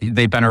shop,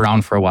 they've been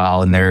around for a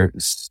while and they're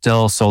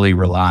still solely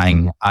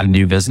relying on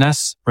new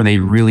business, where they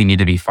really need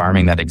to be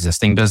farming that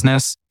existing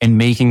business and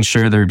making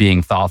sure they're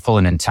being thoughtful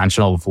and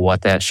intentional of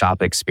what that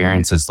shop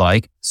experience is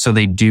like. So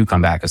they do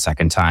come back a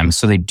second time.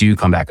 So they do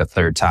come back a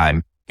third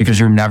time, because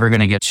you're never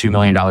going to get $2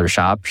 million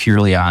shop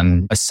purely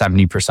on a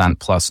 70%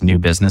 plus new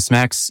business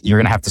mix. You're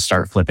going to have to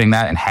start flipping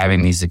that and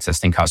having these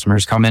existing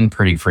customers come in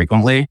pretty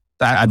frequently.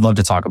 I'd love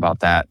to talk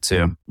about that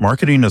too.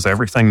 Marketing is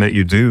everything that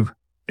you do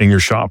in your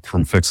shop,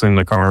 from fixing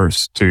the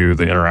cars to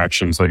the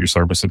interactions that your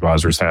service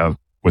advisors have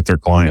with their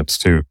clients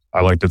too.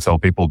 I like to tell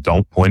people,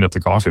 don't point at the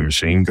coffee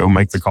machine, go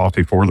make the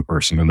coffee for the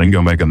person, and then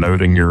go make a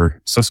note in your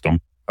system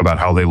about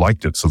how they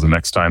liked it. So the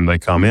next time they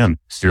come in,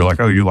 you're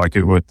like, oh, you like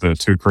it with the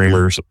 2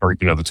 creamers, or,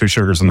 the 2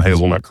 sugars and the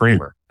hazelnut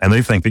creamer. And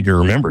they think that you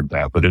remembered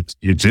that, but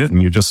you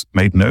didn't. You just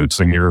made notes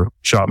in your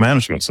shop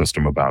management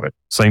system about it.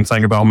 Same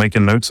thing about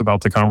making notes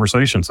about the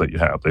conversations that you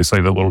have. They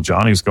say that little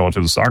Johnny's going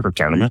to the soccer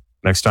tournament.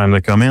 Next time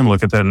they come in,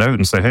 look at that note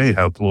and say, hey,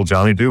 how'd little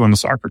Johnny do in the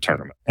soccer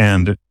tournament?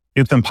 And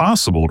it's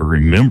impossible to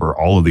remember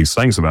all of these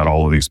things about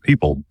all of these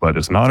people, but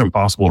it's not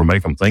impossible to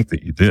make them think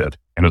that you did.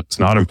 And it's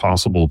not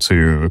impossible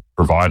to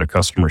provide a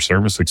customer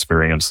service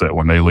experience that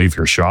when they leave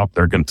your shop,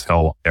 they're going to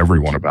tell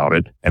everyone about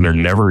it. And they're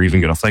never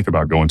even going to think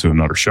about going to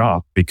another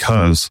shop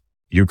because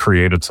you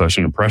created such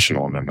an impression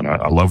on them. And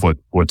I love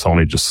what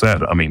Tony just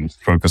said. I mean,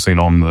 focusing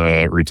on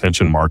the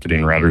retention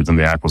marketing rather than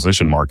the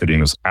acquisition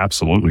marketing is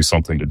absolutely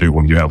something to do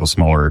when you have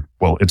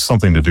it's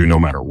something to do no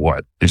matter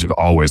what. You should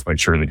always make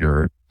sure that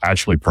you're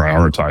actually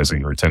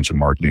prioritizing retention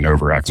marketing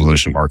over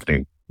acquisition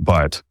marketing.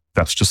 But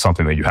that's just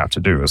something that you have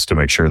to do, is to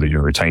make sure that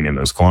you're retaining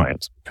those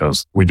clients.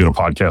 Because we did a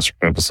podcast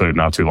episode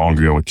not too long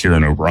ago with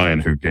Kieran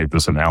O'Brien, who gave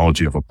this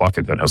analogy of a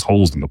bucket that has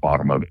holes in the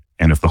bottom of it.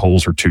 And if the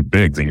holes are too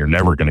big, then you're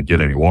never going to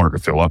get any water to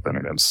fill up in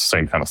it. And it's the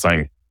same kind of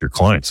thing. Your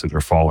clients, if they're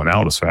falling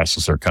out as fast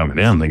as they're coming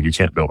in, then you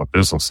can't build a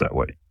business that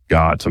way. You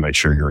got to make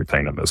sure you're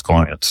retaining those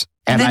clients.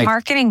 And then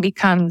marketing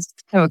becomes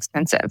so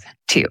expensive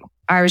too.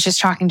 I was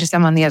just talking to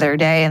someone the other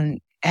day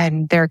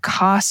and their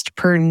cost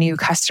per new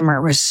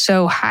customer was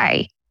so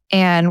high.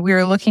 And we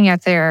were looking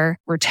at their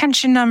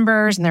retention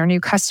numbers and their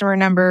new customer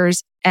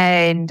numbers,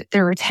 and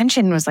their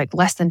retention was like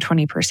less than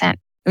 20%. It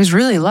was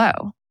really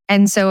low.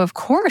 And so, of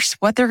course,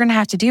 what they're going to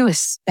have to do is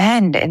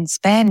spend and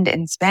spend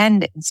and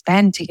spend and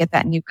spend to get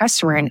that new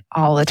customer in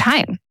all the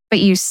time. But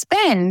you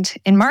spend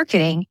in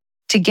marketing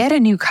to get a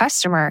new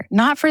customer,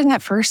 not for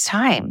that first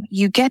time.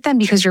 You get them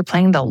because you're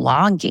playing the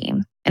long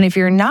game. And if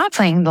you're not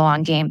playing the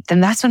long game,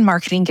 then that's when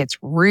marketing gets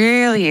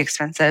really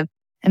expensive.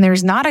 And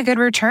there's not a good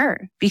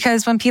return,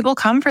 because when people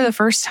come for the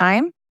first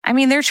time, I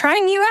mean, they're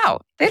trying you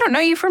out. They don't know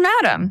you from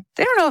Adam.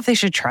 They don't know if they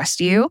should trust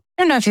you.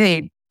 They don't know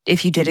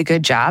if you did a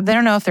good job. They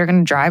don't know if they're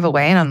going to drive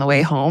away and on the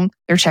way home,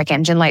 their check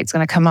engine light's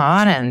going to come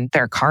on and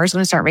their car's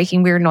going to start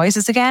making weird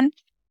noises again.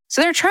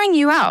 So they're trying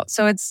you out.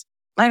 So it's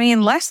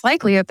less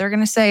likely that they're going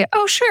to say,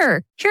 oh,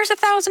 sure, here's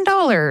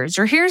 $1,000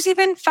 or here's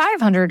even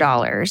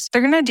 $500.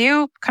 They're going to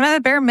do kind of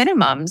the bare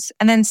minimums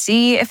and then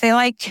see if they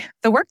like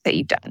the work that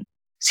you've done.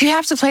 So you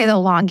have to play the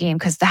long game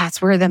because that's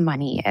where the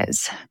money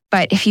is.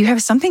 But if you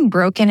have something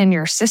broken in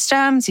your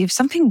systems, you have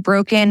something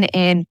broken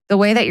in the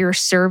way that you're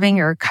serving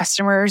your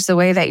customers, the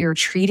way that you're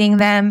treating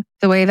them,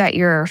 the way that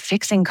you're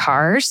fixing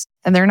cars,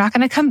 then they're not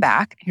going to come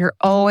back. You're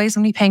always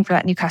going to be paying for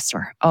that new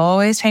customer,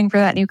 always paying for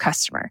that new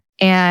customer.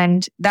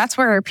 And that's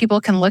where people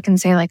can look and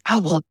say like,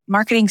 oh, well,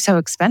 marketing's so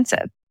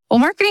expensive. Well,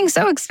 marketing's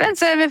so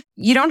expensive if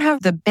you don't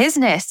have the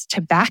business to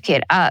back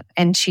it up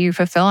and to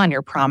fulfill on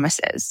your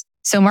promises.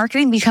 So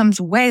marketing becomes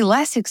way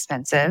less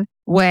expensive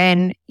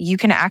when you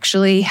can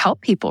actually help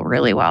people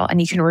really well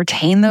and you can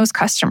retain those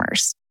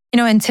customers.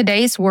 In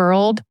today's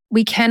world,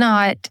 we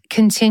cannot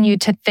continue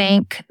to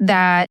think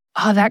that,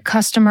 oh, that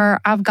customer,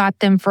 I've got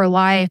them for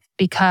life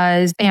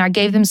because I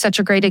gave them such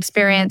a great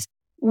experience.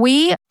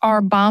 We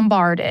are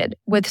bombarded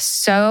with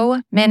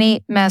so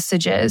many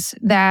messages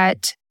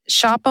that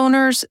shop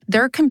owners,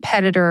 their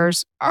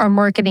competitors are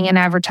marketing and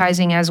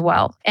advertising as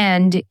well.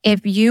 And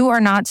if you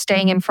are not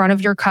staying in front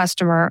of your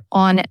customer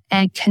on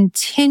a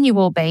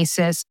continual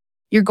basis,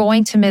 you're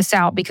going to miss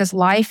out because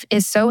life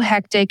is so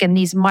hectic and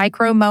these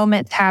micro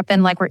moments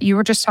happen like what you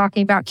were just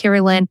talking about, Carrie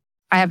Lynn.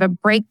 I have a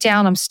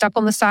breakdown. I'm stuck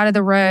on the side of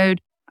the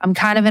road. I'm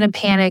kind of in a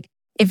panic.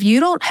 If you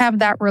don't have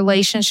that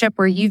relationship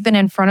where you've been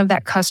in front of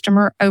that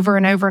customer over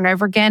and over and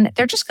over again,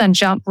 they're just going to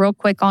jump real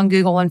quick on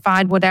Google and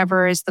find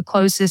whatever is the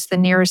closest, the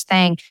nearest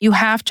thing. You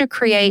have to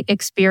create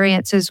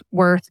experiences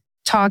worth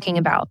talking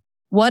about.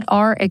 What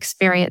are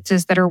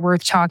experiences that are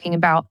worth talking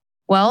about?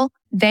 Well,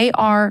 they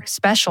are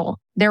special.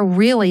 They're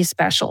really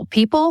special.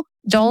 People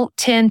don't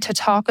tend to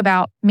talk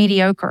about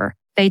mediocre.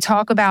 They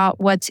talk about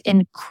what's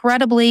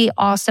incredibly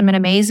awesome and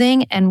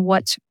amazing and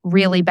what's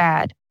really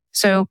bad.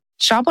 So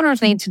shop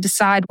owners need to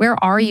decide where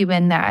are you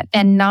in that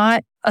and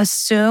not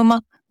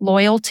assume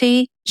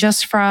loyalty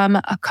just from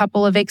a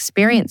couple of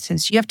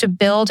experiences. You have to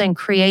build and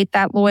create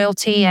that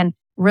loyalty and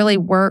really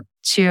work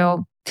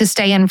to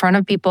stay in front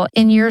of people.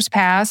 In years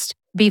past,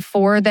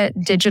 before the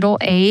digital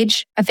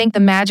age, I think the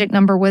magic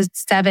number was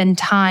 7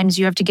 times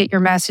you have to get your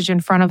message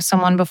in front of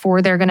someone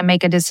before they're going to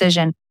make a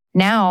decision.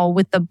 Now,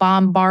 with the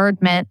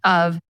bombardment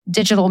of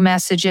digital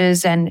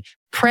messages and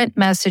print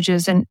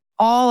messages and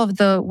all of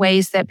the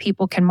ways that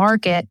people can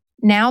market,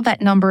 now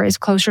that number is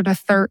closer to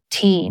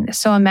 13.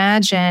 So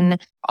imagine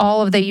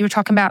all of you were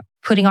talking about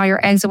putting all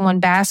your eggs in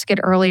one basket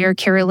earlier,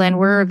 Carrie Lynn.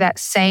 We're of that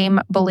same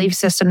belief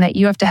system that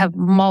you have to have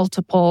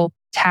multiple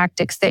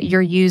tactics that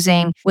you're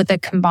using with a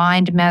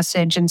combined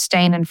message and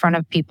staying in front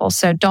of people.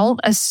 So don't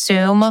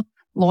assume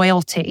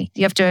loyalty.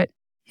 You have to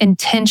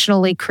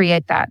intentionally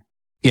create that.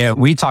 Yeah,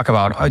 we talk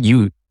about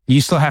you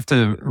still have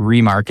to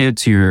remarket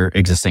to your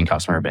existing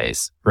customer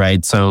base,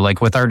 right? So like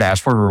with our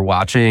dashboard, we're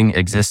watching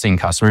existing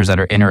customers that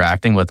are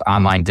interacting with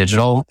online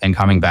digital and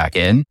coming back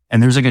in.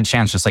 And there's a good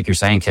chance, just like you're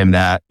saying, Kim,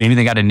 that maybe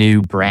they got a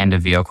new brand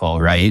of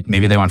vehicle, right?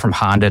 Maybe they went from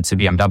Honda to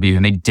BMW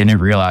and they didn't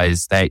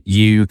realize that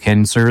you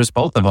can service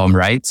both of them,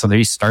 right? So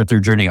they start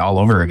their journey all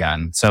over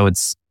again. So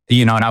it's,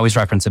 and I always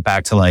reference it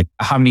back to like,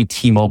 how many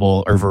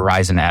T-Mobile or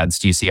Verizon ads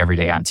do you see every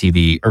day on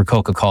TV or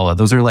Coca-Cola?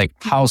 Those are like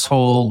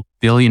household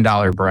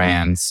billion-dollar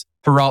brands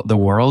throughout the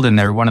world, and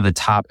they're one of the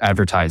top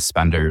advertised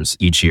spenders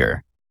each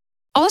year.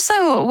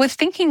 Also, with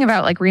thinking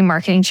about like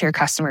remarketing to your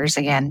customers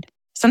again,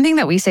 something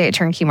that we say at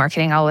Turnkey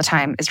Marketing all the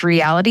time is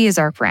reality is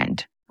our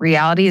friend.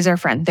 Reality is our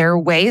friend. There are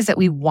ways that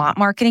we want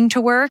marketing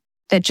to work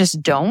that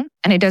just don't,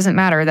 and it doesn't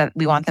matter that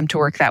we want them to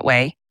work that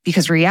way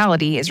because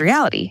reality is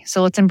reality.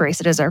 So let's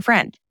embrace it as our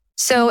friend.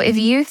 So if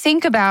you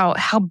think about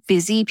how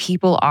busy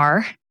people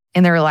are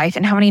in their life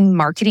and how many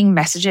marketing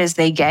messages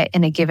they get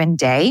in a given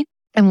day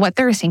and what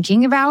they're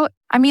thinking about,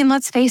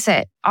 let's face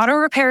it, auto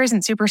repair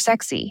isn't super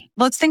sexy.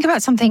 Let's think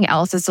about something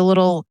else that's a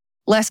little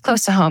less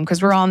close to home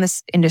because we're all in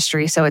this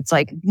industry. So it's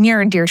like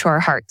near and dear to our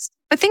hearts.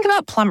 But think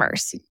about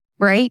plumbers,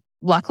 right?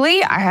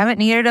 Luckily, I haven't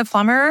needed a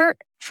plumber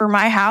for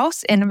my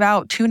house in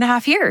about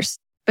 2.5 years.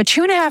 But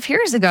 2.5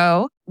 years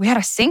ago, we had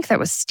a sink that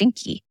was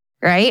stinky,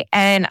 right?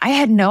 And I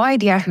had no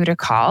idea who to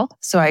call.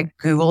 So I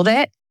Googled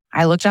it.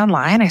 I looked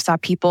online. I saw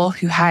people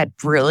who had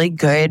really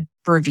good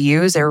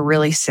reviews. They were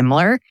really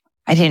similar.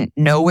 I didn't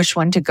know which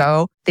one to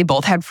go. They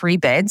both had free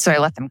bids. So I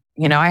let them,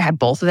 I had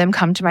both of them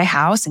come to my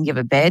house and give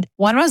a bid.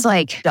 One was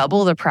like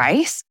double the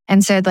price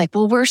and said like,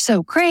 well, we're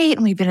so great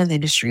and we've been in the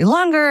industry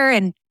longer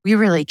and we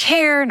really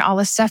care and all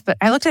this stuff. But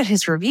I looked at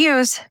his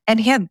reviews and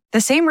he had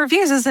the same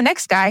reviews as the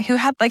next guy who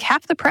had like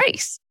half the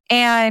price.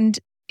 And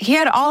he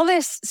had all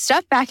this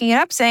stuff backing it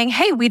up saying,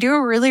 hey, we do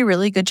a really,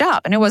 really good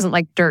job. And it wasn't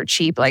like dirt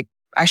cheap, like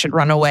I should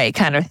run away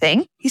kind of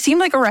thing. He seemed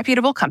like a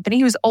reputable company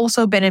who's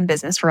also been in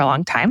business for a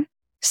long time.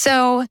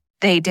 So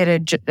they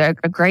did a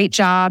great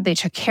job. They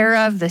took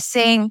care of the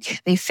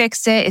sink. They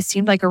fixed it. It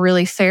seemed like a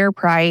really fair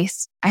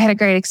price. I had a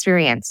great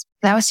experience.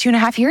 That was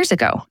 2.5 years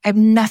ago. I have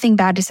nothing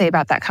bad to say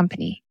about that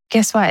company.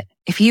 Guess what?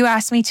 If you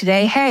ask me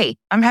today, hey,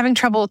 I'm having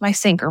trouble with my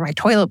sink or my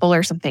toilet bowl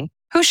or something,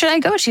 who should I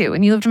go to?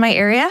 And you lived in my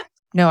area?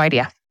 No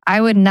idea.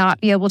 I would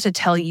not be able to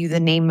tell you the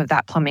name of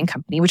that plumbing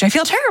company, which I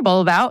feel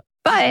terrible about.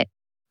 But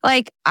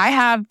like, I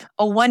have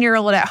a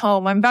 1-year-old at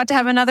home. I'm about to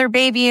have another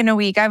baby in a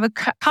week. I have a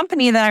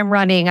company that I'm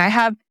running. I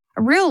have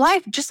a real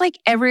life, just like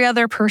every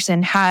other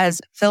person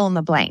has, fill in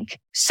the blank.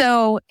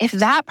 So if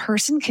that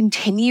person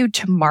continued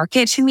to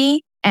market to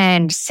me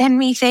and send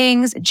me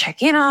things and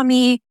check in on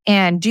me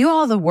and do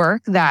all the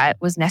work that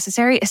was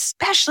necessary,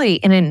 especially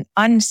in an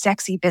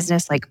unsexy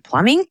business like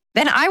plumbing,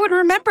 then I would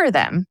remember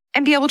them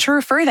and be able to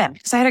refer them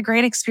because I had a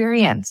great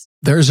experience.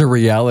 There's a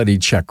reality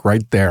check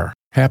right there.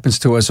 Happens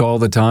to us all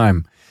the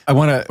time. I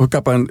want to hook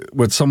up on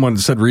what someone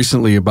said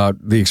recently about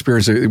the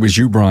experience. It was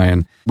you,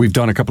 Brian. We've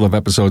done a couple of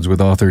episodes with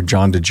author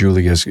John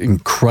DeJulius,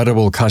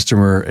 incredible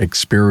customer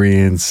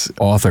experience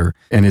author,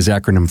 and his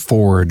acronym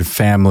FORD,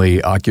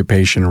 Family,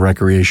 Occupation,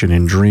 Recreation,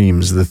 and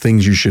Dreams, the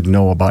things you should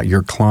know about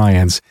your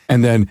clients.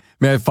 And then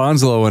Matt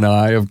Fonslow and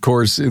I, of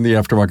course, in the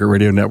Aftermarket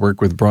Radio Network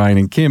with Brian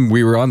and Kim,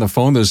 we were on the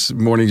phone this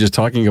morning just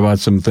talking about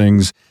some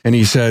things. And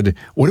he said,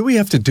 what do we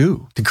have to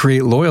do to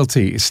create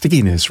loyalty,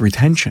 stickiness,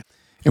 retention?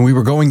 And we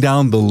were going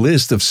down the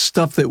list of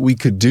stuff that we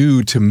could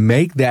do to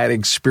make that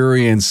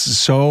experience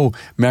so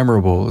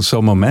memorable,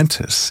 so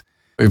momentous.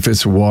 If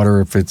it's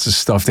water, if it's a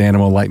stuffed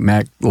animal like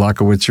Matt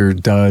Lockowitzer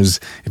does,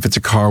 if it's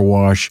a car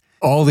wash,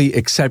 all the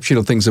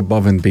exceptional things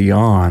above and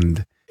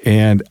beyond.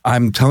 And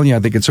I'm telling you, I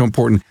think it's so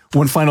important.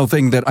 One final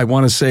thing that I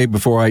want to say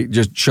before I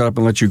just shut up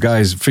and let you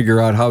guys figure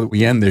out how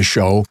we end this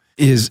show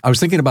is I was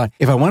thinking about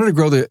if I wanted to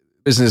grow the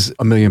business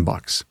 $1 million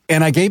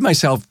and I gave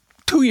myself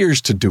 2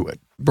 years to do it.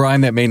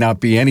 Brian, that may not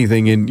be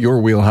anything in your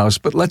wheelhouse,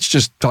 but let's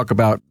just talk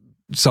about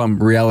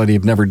some reality.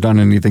 I've never done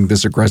anything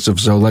this aggressive,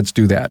 so let's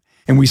do that.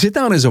 And we sit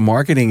down as a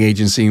marketing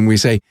agency and we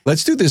say,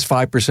 let's do this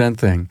 5%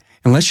 thing.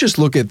 And let's just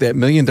look at that $1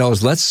 million.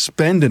 Let's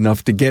spend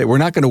enough to get it. We're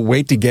not going to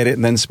wait to get it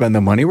and then spend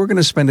the money. We're going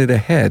to spend it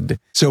ahead.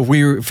 So if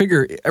we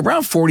figure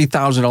around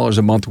 $40,000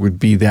 a month would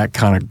be that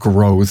kind of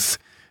growth.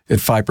 At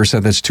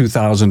 5%, that's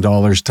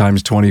 $2,000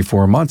 times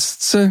 24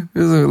 months. It's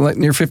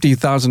near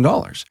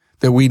 $50,000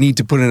 that we need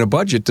to put in a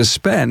budget to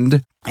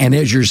spend. And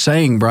as you're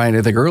saying, Brian,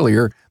 I think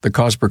earlier, the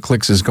cost per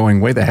clicks is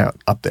going way the hell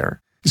up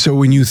there. So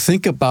when you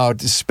think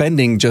about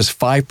spending just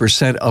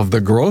 5% of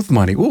the growth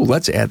money,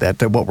 let's add that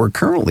to what we're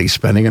currently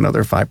spending,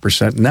 another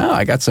 5%. Now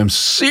I got some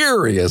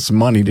serious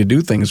money to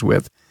do things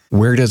with.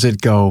 Where does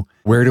it go?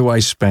 Where do I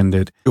spend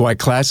it? Do I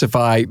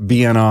classify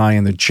BNI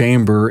and the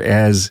chamber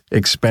as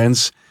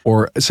expense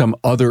or some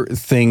other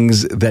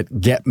things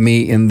that get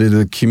me into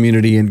the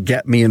community and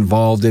get me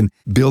involved and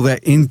build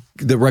that in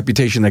the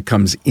reputation that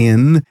comes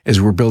in as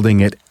we're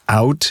building it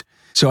out?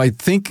 So I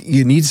think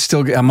you need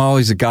I'm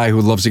always a guy who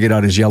loves to get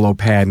out his yellow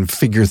pad and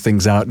figure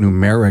things out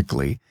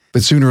numerically.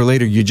 But sooner or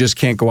later, you just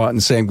can't go out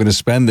and say, I'm going to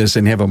spend this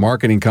and have a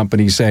marketing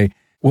company say,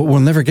 well, we'll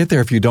never get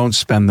there if you don't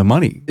spend the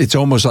money. It's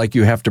almost like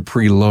you have to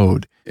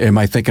preload. Am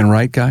I thinking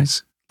right,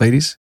 guys,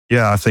 ladies?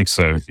 Yeah, I think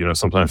so.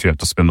 Sometimes you have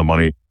to spend the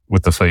money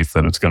with the faith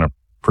that it's going to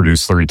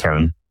produce the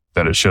return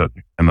that it should.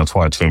 And that's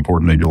why it's so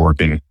important that you're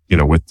working,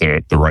 with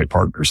the right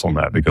partners on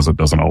that, because it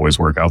doesn't always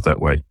work out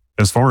that way.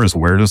 As far as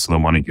where does the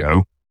money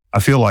go, I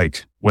feel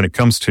like when it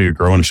comes to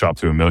growing a shop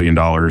to $1 million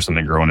and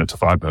then growing it to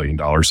 $5 million,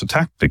 the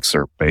tactics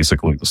are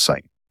basically the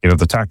same.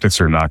 The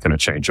tactics are not going to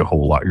change a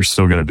whole lot. You're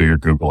still going to do your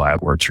Google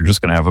AdWords. You're just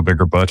going to have a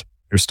bigger budget.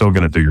 You're still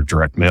going to do your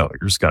direct mail.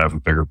 You're just going to have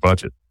a bigger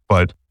budget.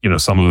 But,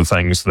 some of the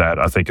things that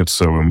I think it's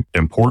so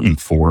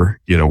important for,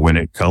 when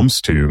it comes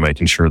to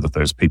making sure that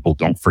those people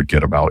don't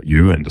forget about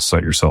you and to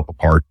set yourself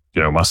apart,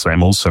 my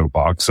same old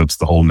soapbox, it's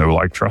the whole know,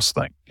 like, trust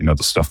thing.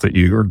 The stuff that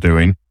you are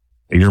doing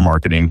in your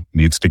marketing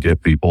needs to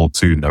get people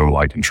to know,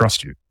 like, and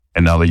trust you.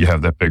 And now that you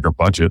have that bigger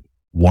budget,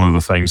 one of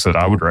the things that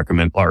I would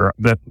recommend, or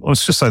that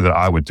let's just say that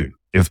I would do,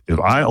 if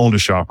I owned a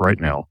shop right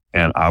now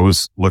and I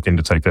was looking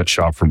to take that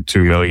shop from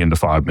 2 million to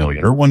 5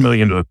 million or 1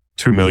 million to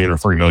 2 million or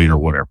 3 million or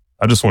whatever,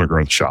 I just want to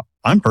grow the shop.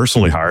 I'm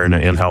personally hiring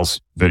an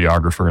in-house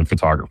videographer and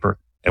photographer,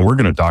 and we're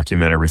going to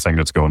document everything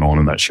that's going on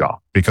in that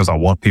shop because I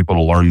want people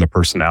to learn the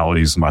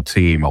personalities of my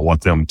team. I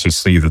want them to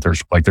see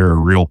that there are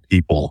real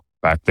people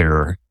back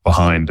there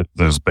behind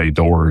those bay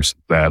doors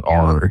that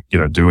are,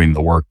 doing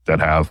the work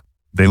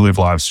they live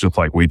lives just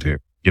like we do.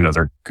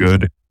 They're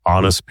good,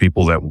 honest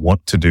people that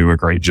want to do a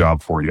great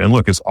job for you. And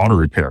look, it's auto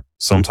repair.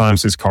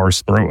 Sometimes these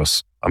cars throw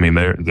us. I mean,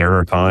 there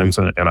are times,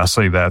 and I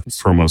say that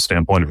from a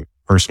standpoint of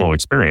personal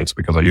experience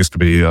because I used to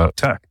be a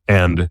tech,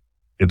 and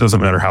it doesn't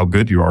matter how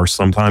good you are.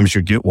 Sometimes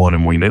you get one,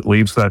 and when it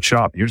leaves that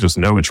shop, you just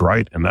know it's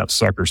right, and that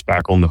sucker's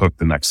back on the hook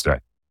the next day.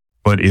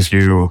 But if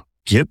you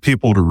get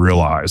people to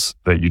realize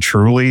that you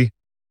truly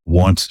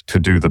want to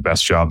do the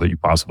best job that you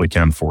possibly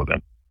can for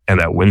them, and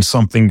that when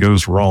something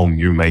goes wrong,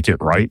 you make it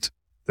right,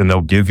 then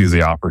they'll give you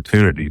the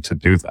opportunity to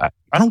do that.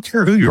 I don't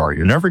care who you are.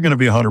 You're never going to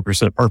be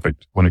 100%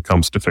 perfect when it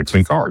comes to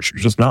fixing cars.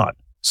 You're just not.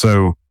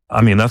 So,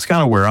 I mean, that's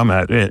kind of where I'm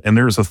at. And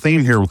there's a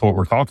theme here with what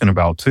we're talking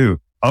about too.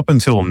 Up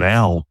until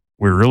now,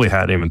 we really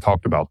hadn't even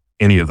talked about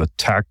any of the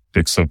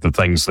tactics of the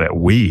things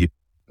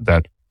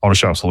that Auto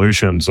Shop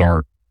Solutions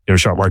are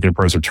Shop Marketing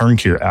Pros or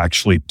Turnkey are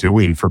actually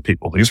doing for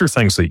people. These are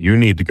things that you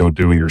need to go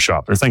do in your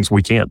shop. They're things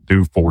we can't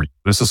do for you.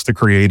 This is the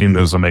creating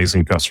those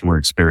amazing customer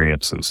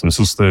experiences. This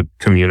is the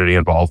community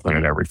involvement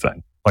and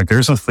everything. Like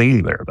there's a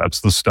theme there.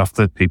 That's the stuff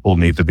that people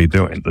need to be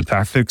doing. The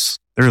tactics,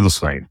 they're the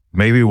same.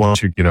 Maybe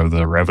once you,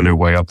 the revenue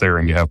way up there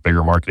and you have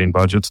bigger marketing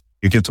budgets,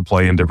 you get to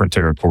play in different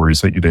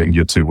territories that you didn't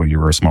get to when you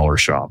were a smaller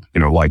shop,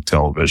 like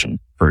television,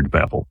 for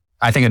example.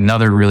 I think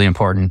another really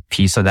important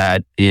piece of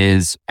that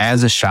is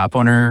as a shop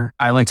owner,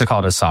 I like to call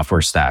it a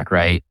software stack,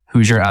 right?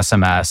 Who's your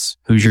SMS?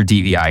 Who's your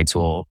DVI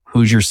tool?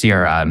 Who's your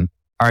CRM?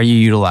 Are you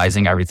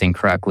utilizing everything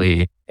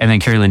correctly? And then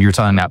Carolyn, you're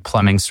telling that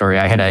plumbing story.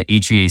 I had a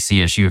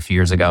HVAC issue a few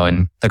years ago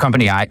and the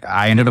company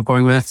I ended up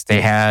going with,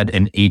 they had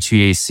an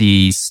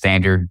HVAC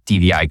standard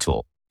DVI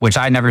tool, which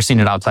I'd never seen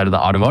it outside of the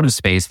automotive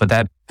space, but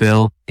that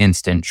built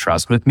instant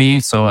trust with me.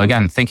 So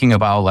again, thinking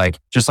about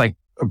just like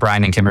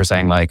Brian and Kim are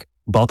saying,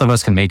 both of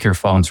us can make your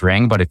phones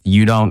ring, but if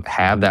you don't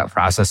have that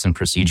process and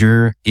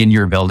procedure in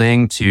your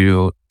building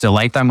to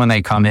delight them when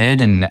they come in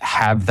and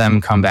have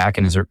them come back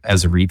and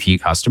as a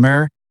repeat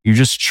customer, you're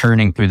just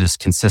churning through this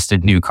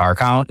consistent new car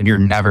count and you're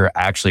never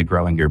actually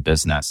growing your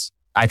business.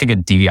 I think a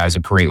DVI is a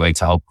great way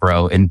to help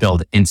grow and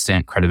build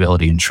instant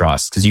credibility and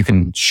trust because you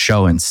can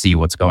show and see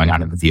what's going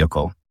on in the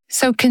vehicle.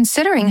 So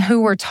considering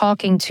who we're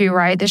talking to,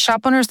 right? The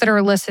shop owners that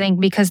are listening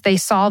because they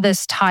saw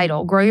this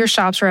title, Grow Your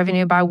Shop's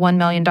Revenue by $1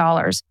 million.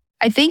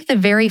 I think the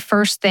very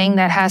first thing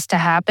that has to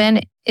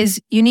happen is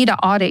you need to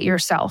audit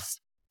yourself.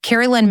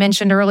 Carolyn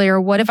mentioned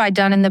earlier, what have I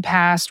done in the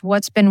past?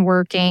 What's been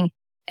working?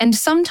 And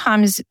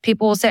sometimes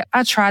people will say,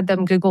 I tried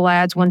them Google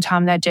ads one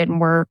time that didn't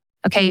work.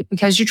 Okay,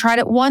 because you tried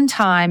it one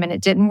time and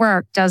it didn't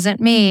work doesn't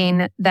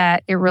mean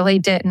that it really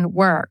didn't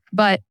work.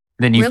 But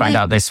then you find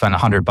out they spent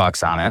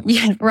 $100 on it.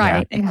 Yeah,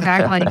 right. Yeah.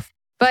 Exactly.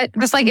 But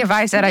just like if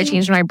I said I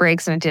changed my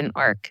brakes and it didn't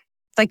work.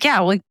 It's like, yeah,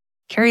 well,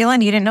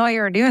 Carolyn, you didn't know what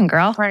you were doing,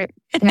 girl. Right.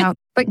 Yeah.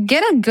 But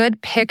get a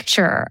good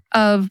picture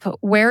of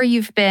where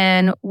you've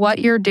been, what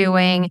you're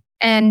doing,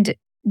 and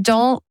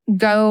don't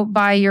go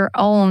by your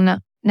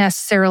own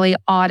necessarily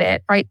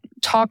audit, right?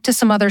 Talk to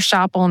some other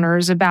shop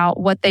owners about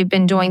what they've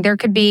been doing. There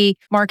could be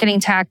marketing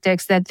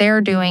tactics that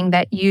they're doing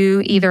that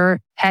you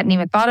either hadn't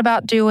even thought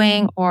about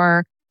doing,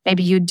 or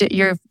maybe you've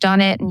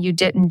done it and you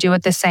didn't do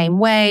it the same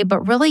way,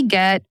 but really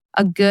get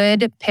a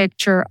good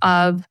picture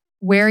of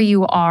where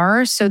you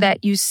are so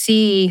that you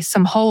see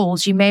some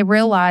holes. You may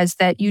realize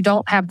that you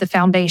don't have the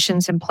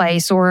foundations in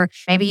place, or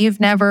maybe you've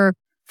never,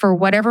 for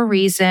whatever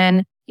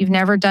reason, you've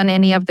never done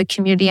any of the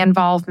community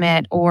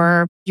involvement,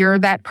 or you're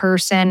that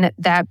person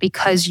that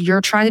because you're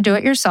trying to do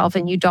it yourself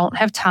and you don't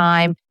have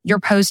time, you're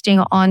posting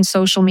on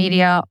social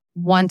media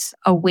once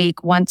a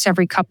week, once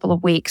every couple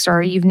of weeks,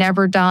 or you've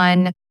never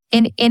done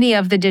in any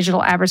of the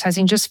digital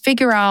advertising. Just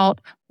figure out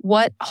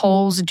what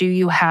holes do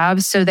you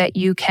have so that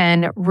you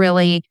can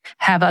really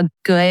have a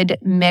good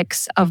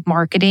mix of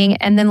marketing.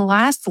 And then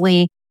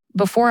lastly,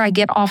 before I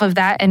get off of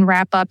that and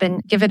wrap up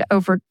and give it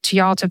over to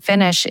y'all to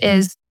finish,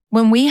 is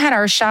when we had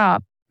our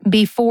shop,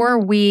 before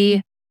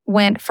we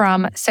went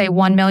from say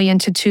 1 million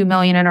to 2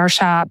 million in our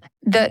shop,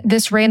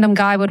 this random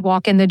guy would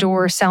walk in the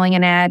door selling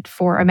an ad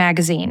for a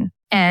magazine.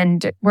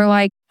 And we're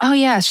like, oh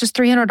yeah, it's just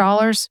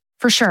 $300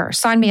 for sure.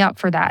 Sign me up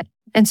for that.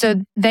 And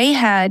so they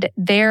had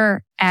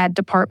their ad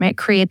department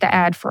create the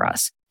ad for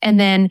us. And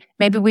then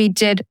maybe we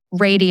did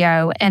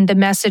radio and the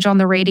message on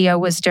the radio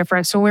was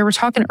different. So we were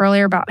talking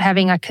earlier about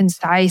having a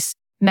concise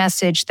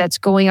message that's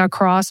going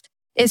across.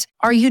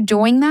 Are you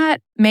doing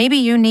that? Maybe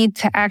you need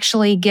to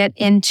actually get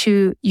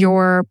into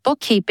your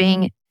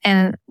bookkeeping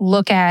and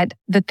look at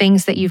the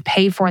things that you've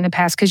paid for in the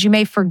past, because you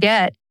may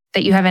forget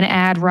that you have an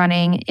ad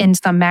running in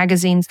some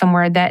magazine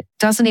somewhere that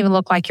doesn't even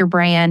look like your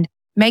brand,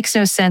 makes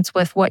no sense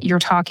with what you're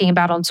talking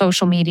about on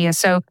social media.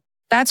 So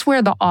that's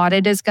where the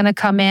audit is going to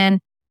come in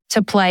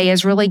to play,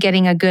 is really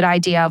getting a good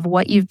idea of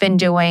what you've been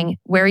doing,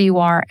 where you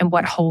are, and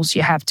what holes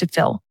you have to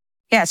fill.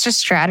 Yeah, it's just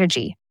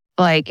strategy.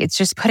 It's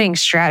just putting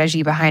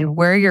strategy behind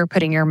where you're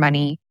putting your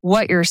money,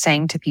 what you're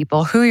saying to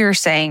people, who you're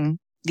saying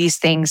these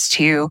things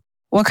to,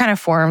 what kind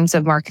of forms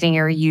of marketing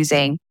you're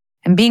using,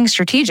 and being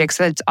strategic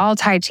so that it's all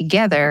tied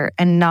together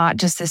and not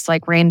just this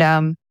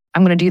random,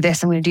 I'm going to do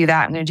this, I'm going to do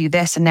that, I'm going to do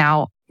this. And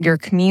now your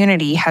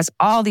community has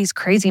all these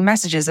crazy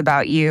messages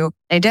about you.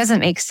 It doesn't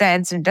make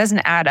sense and it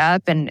doesn't add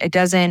up, and it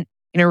doesn't,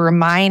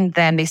 remind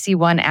them. They see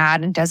one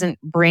ad and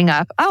doesn't bring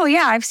up, oh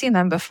yeah, I've seen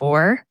them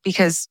before,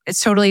 because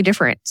it's totally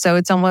different. So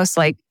it's almost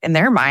like in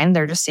their mind,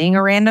 they're just seeing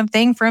a random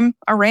thing from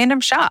a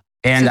random shop.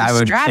 And so I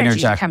would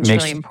interject, becomes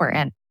really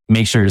important.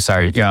 Make sure,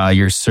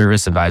 your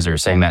service advisor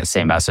is saying that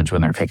same message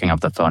when they're picking up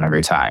the phone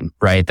every time,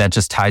 right? That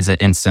just ties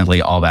it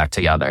instantly all back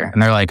together.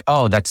 And they're like,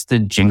 oh, that's the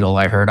jingle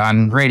I heard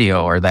on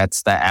radio, or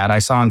that's the ad I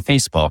saw on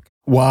Facebook.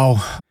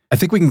 Wow. I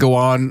think we can go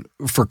on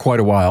for quite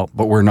a while,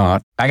 but we're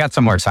not. I got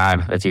some more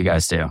time if you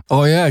guys do.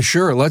 Oh yeah,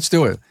 sure. Let's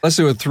do it. Let's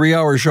do a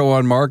 3-hour show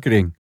on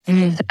marketing.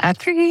 A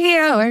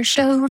 3-hour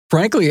show.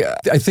 Frankly,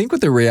 I think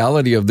what the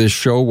reality of this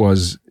show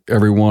was,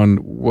 everyone,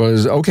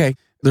 was, okay,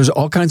 there's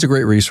all kinds of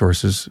great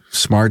resources,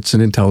 smarts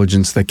and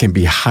intelligence that can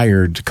be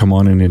hired to come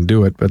on in and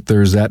do it. But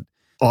there's that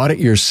audit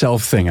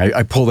yourself thing,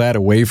 I pull that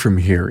away from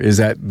here, is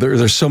that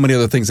there's so many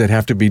other things that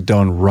have to be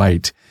done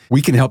right.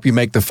 We can help you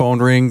make the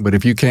phone ring, but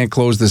if you can't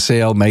close the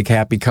sale, make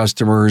happy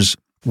customers,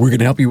 we're going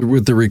to help you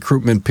with the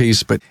recruitment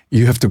piece, but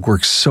you have to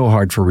work so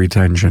hard for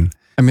retention.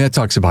 I mean, that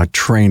talks about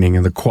training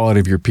and the quality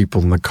of your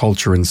people and the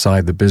culture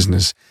inside the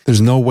business.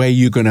 There's no way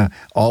you're going to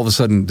all of a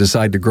sudden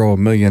decide to grow $1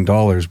 million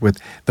with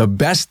the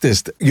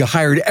bestest. You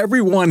hired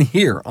everyone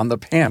here on the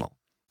panel,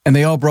 and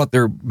they all brought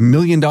their $1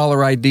 million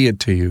idea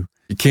to you.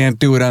 You can't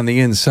do it on the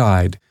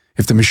inside.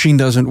 If the machine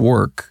doesn't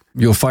work,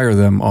 you'll fire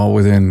them all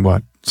within,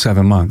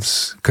 7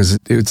 months, because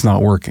it's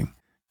not working.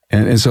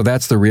 And so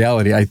that's the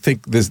reality. I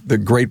think the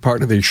great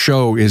part of the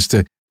show is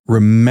to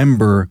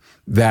remember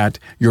that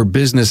your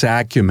business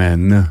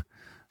acumen,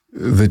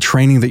 the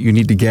training that you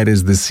need to get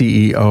as the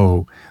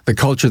CEO, the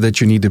culture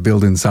that you need to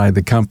build inside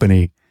the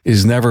company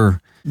is never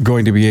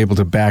going to be able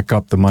to back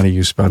up the money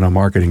you spend on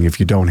marketing if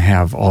you don't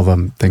have all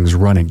them things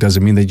running.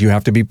 Doesn't mean that you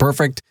have to be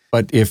perfect,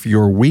 but if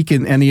you're weak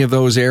in any of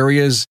those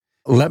areas,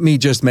 let me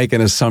just make an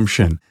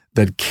assumption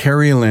that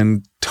Carrie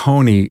Lynn,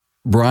 Tony,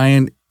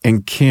 Brian,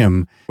 and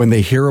Kim, when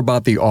they hear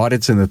about the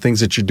audits and the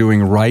things that you're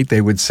doing right, they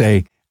would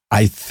say,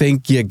 I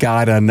think you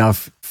got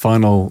enough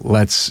funnel.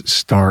 Let's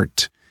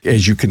start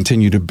as you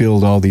continue to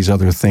build all these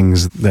other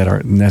things that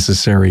are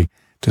necessary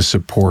to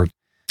support.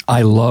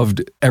 I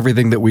loved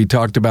everything that we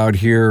talked about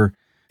here,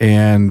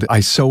 and I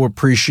so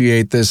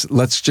appreciate this.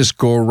 Let's just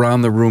go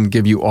around the room,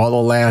 give you all the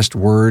last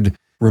word.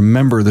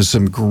 Remember, there's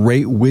some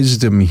great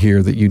wisdom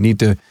here that you need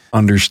to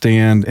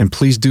understand, and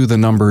please do the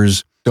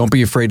numbers. Don't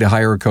be afraid to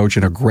hire a coach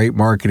and a great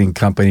marketing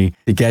company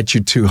to get you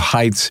to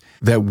heights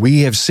that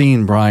we have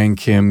seen. Brian,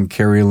 Kim,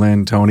 Carrie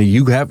Lynn, Tony,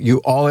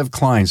 you all have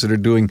clients that are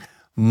doing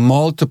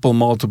multiple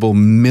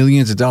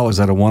millions of dollars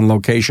out of one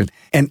location.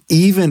 And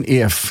even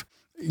if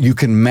you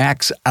can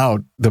max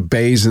out the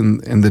bays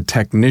and the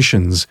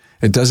technicians,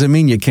 it doesn't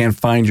mean you can't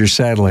find your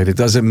satellite. It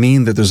doesn't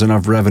mean that there's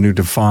enough revenue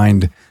to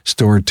find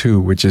store 2,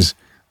 which is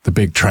the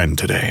big trend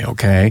today,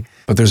 okay?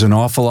 But there's an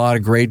awful lot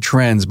of great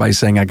trends by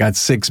saying I got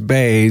 6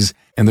 bays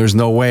and there's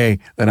no way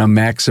that I'm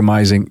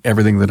maximizing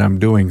everything that I'm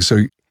doing.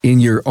 So in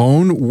your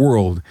own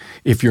world,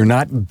 if you're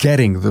not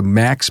getting the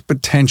max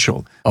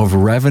potential of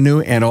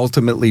revenue and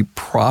ultimately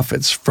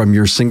profits from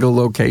your single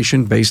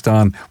location based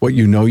on what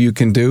you know you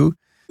can do,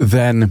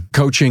 then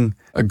coaching,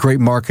 a great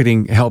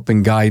marketing help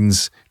and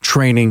guidance,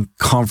 training,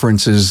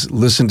 conferences,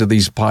 listen to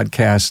these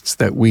podcasts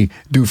that we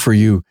do for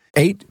you.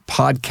 8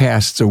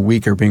 podcasts a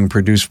week are being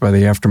produced by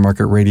the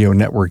Aftermarket Radio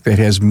Network that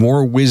has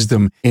more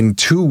wisdom in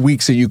 2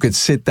 weeks that you could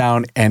sit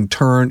down and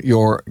turn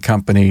your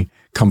company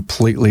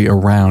completely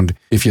around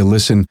if you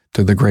listen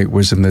to the great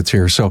wisdom that's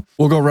here. So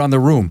we'll go around the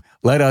room.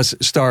 Let us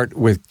start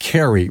with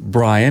Carrie,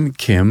 Brian,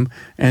 Kim,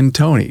 and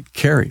Tony.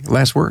 Carrie,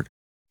 last word.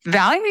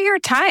 Value your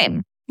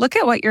time. Look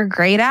at what you're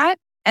great at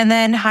and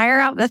then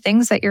hire out the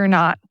things that you're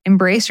not.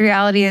 Embrace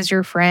reality as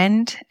your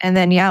friend. And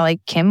then,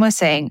 like Kim was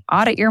saying,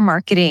 audit your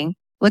marketing.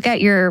 Look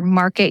at your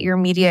market, your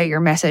media, your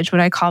message,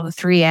 what I call the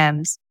 3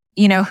 M's.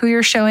 Who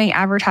you're showing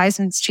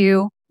advertisements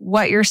to,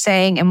 what you're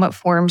saying, and what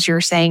forms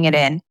you're saying it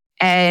in.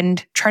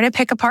 And try to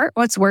pick apart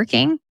what's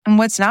working and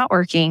what's not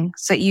working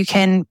so that you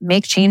can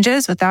make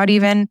changes without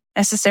even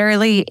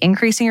necessarily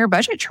increasing your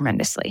budget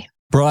tremendously.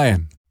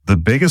 Brian. The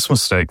biggest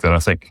mistake that I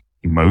think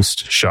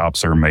most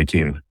shops are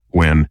making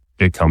when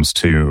it comes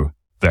to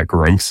that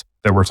growth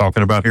that we're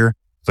talking about here,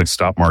 is like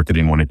stop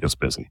marketing when it gets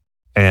busy.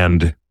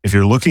 And if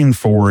you're looking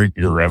for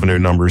your revenue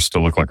numbers to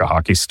look like a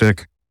hockey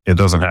stick, it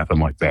doesn't happen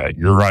like that.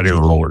 You're riding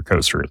a roller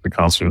coaster. It's the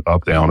constant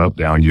up,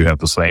 down. You have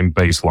the same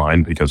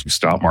baseline because you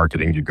stop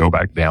marketing, you go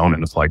back down,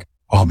 and it's like,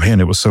 oh man,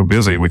 it was so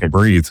busy. We can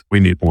breathe.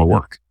 We need more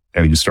work.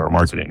 And you start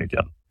marketing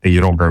again. And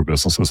you don't grow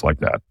businesses like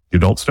that. You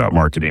don't stop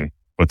marketing.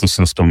 Put the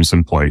systems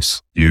in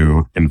place.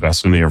 You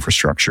invest in the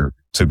infrastructure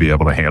to be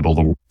able to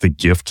handle the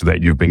gift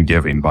that you've been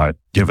given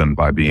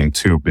by being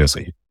too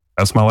busy.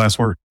 That's my last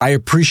word. I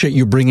appreciate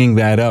you bringing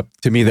that up.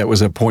 To me, that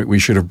was a point we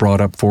should have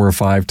brought up 4 or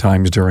 5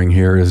 times during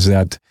here, is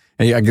that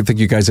I think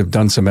you guys have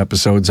done some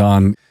episodes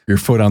on your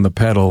foot on the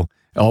pedal,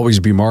 always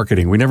be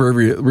marketing. We never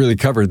really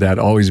covered that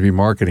always be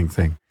marketing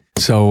thing.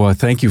 So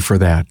thank you for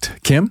that.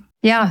 Kim?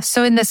 Yeah.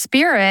 So in the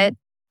spirit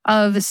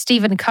of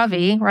Stephen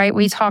Covey, right,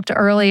 we talked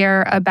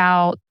earlier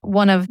about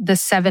one of the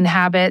 7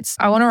 habits.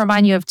 I want to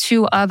remind you of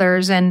 2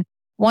 others, and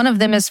one of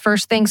them is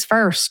first things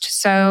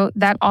first. So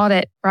that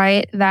audit,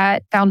 right,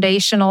 that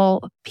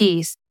foundational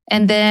piece.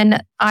 And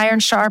then iron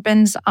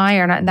sharpens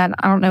iron. I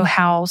don't know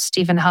how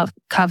Stephen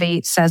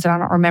Covey says it. I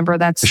don't remember.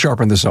 That's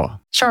sharpen the saw.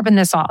 Sharpen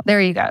the saw.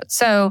 There you go.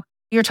 So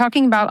you're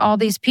talking about all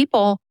these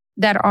people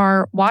that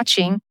are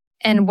watching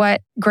and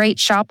what great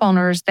shop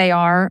owners they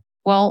are.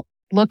 Well,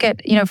 look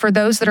at, for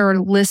those that are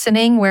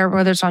listening,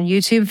 whether it's on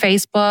YouTube,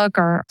 Facebook,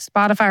 or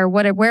Spotify, or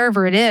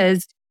wherever it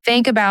is,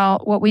 think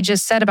about what we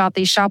just said about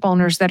these shop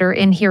owners that are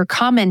in here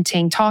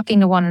commenting, talking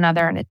to one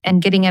another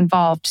and getting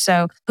involved.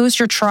 So who's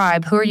your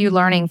tribe? Who are you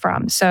learning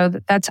from? So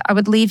I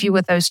would leave you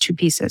with those 2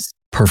 pieces.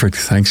 Perfect.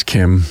 Thanks,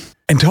 Kim.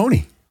 And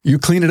Tony, you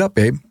clean it up,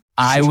 babe.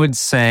 I would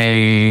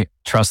say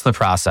trust the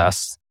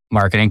process.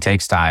 Marketing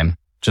takes time.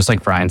 just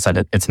like Brian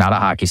said, it's not a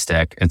hockey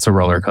stick. It's a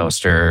roller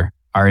coaster.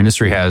 Our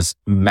industry has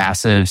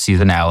massive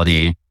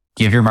seasonality.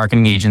 Give your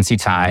marketing agency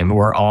time.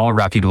 We're all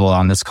reputable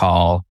on this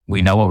call.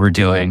 We know what we're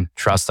doing.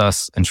 Trust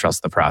us and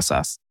trust the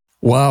process.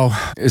 Wow.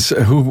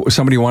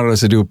 Somebody wanted us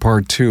to do a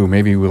part 2.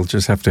 Maybe we'll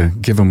just have to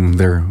give them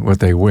what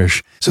they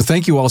wish. So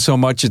thank you all so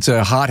much. It's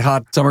a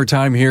hot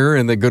summertime here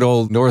in the good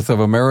old north of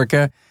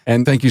America.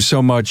 And thank you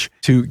so much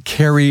to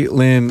Carrie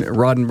Lynn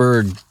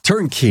Rodenberg,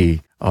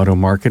 Turnkey Auto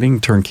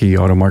Marketing,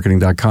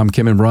 turnkeyautomarketing.com.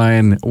 Kim and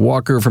Brian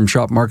Walker from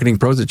Shop Marketing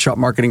Pros at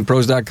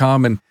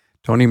shopmarketingpros.com. And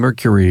Tony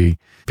Mercury,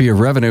 VP of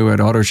Revenue at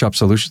AutoShop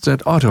Solutions at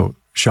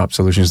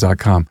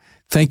autoshopsolutions.com.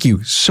 Thank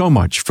you so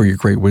much for your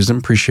great wisdom.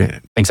 Appreciate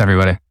it. Thanks,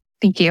 everybody.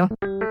 Thank you.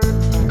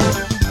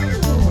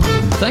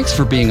 Thanks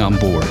for being on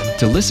board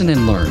to listen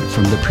and learn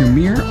from the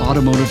premier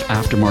automotive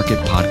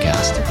aftermarket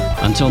podcast.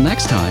 Until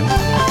next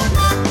time.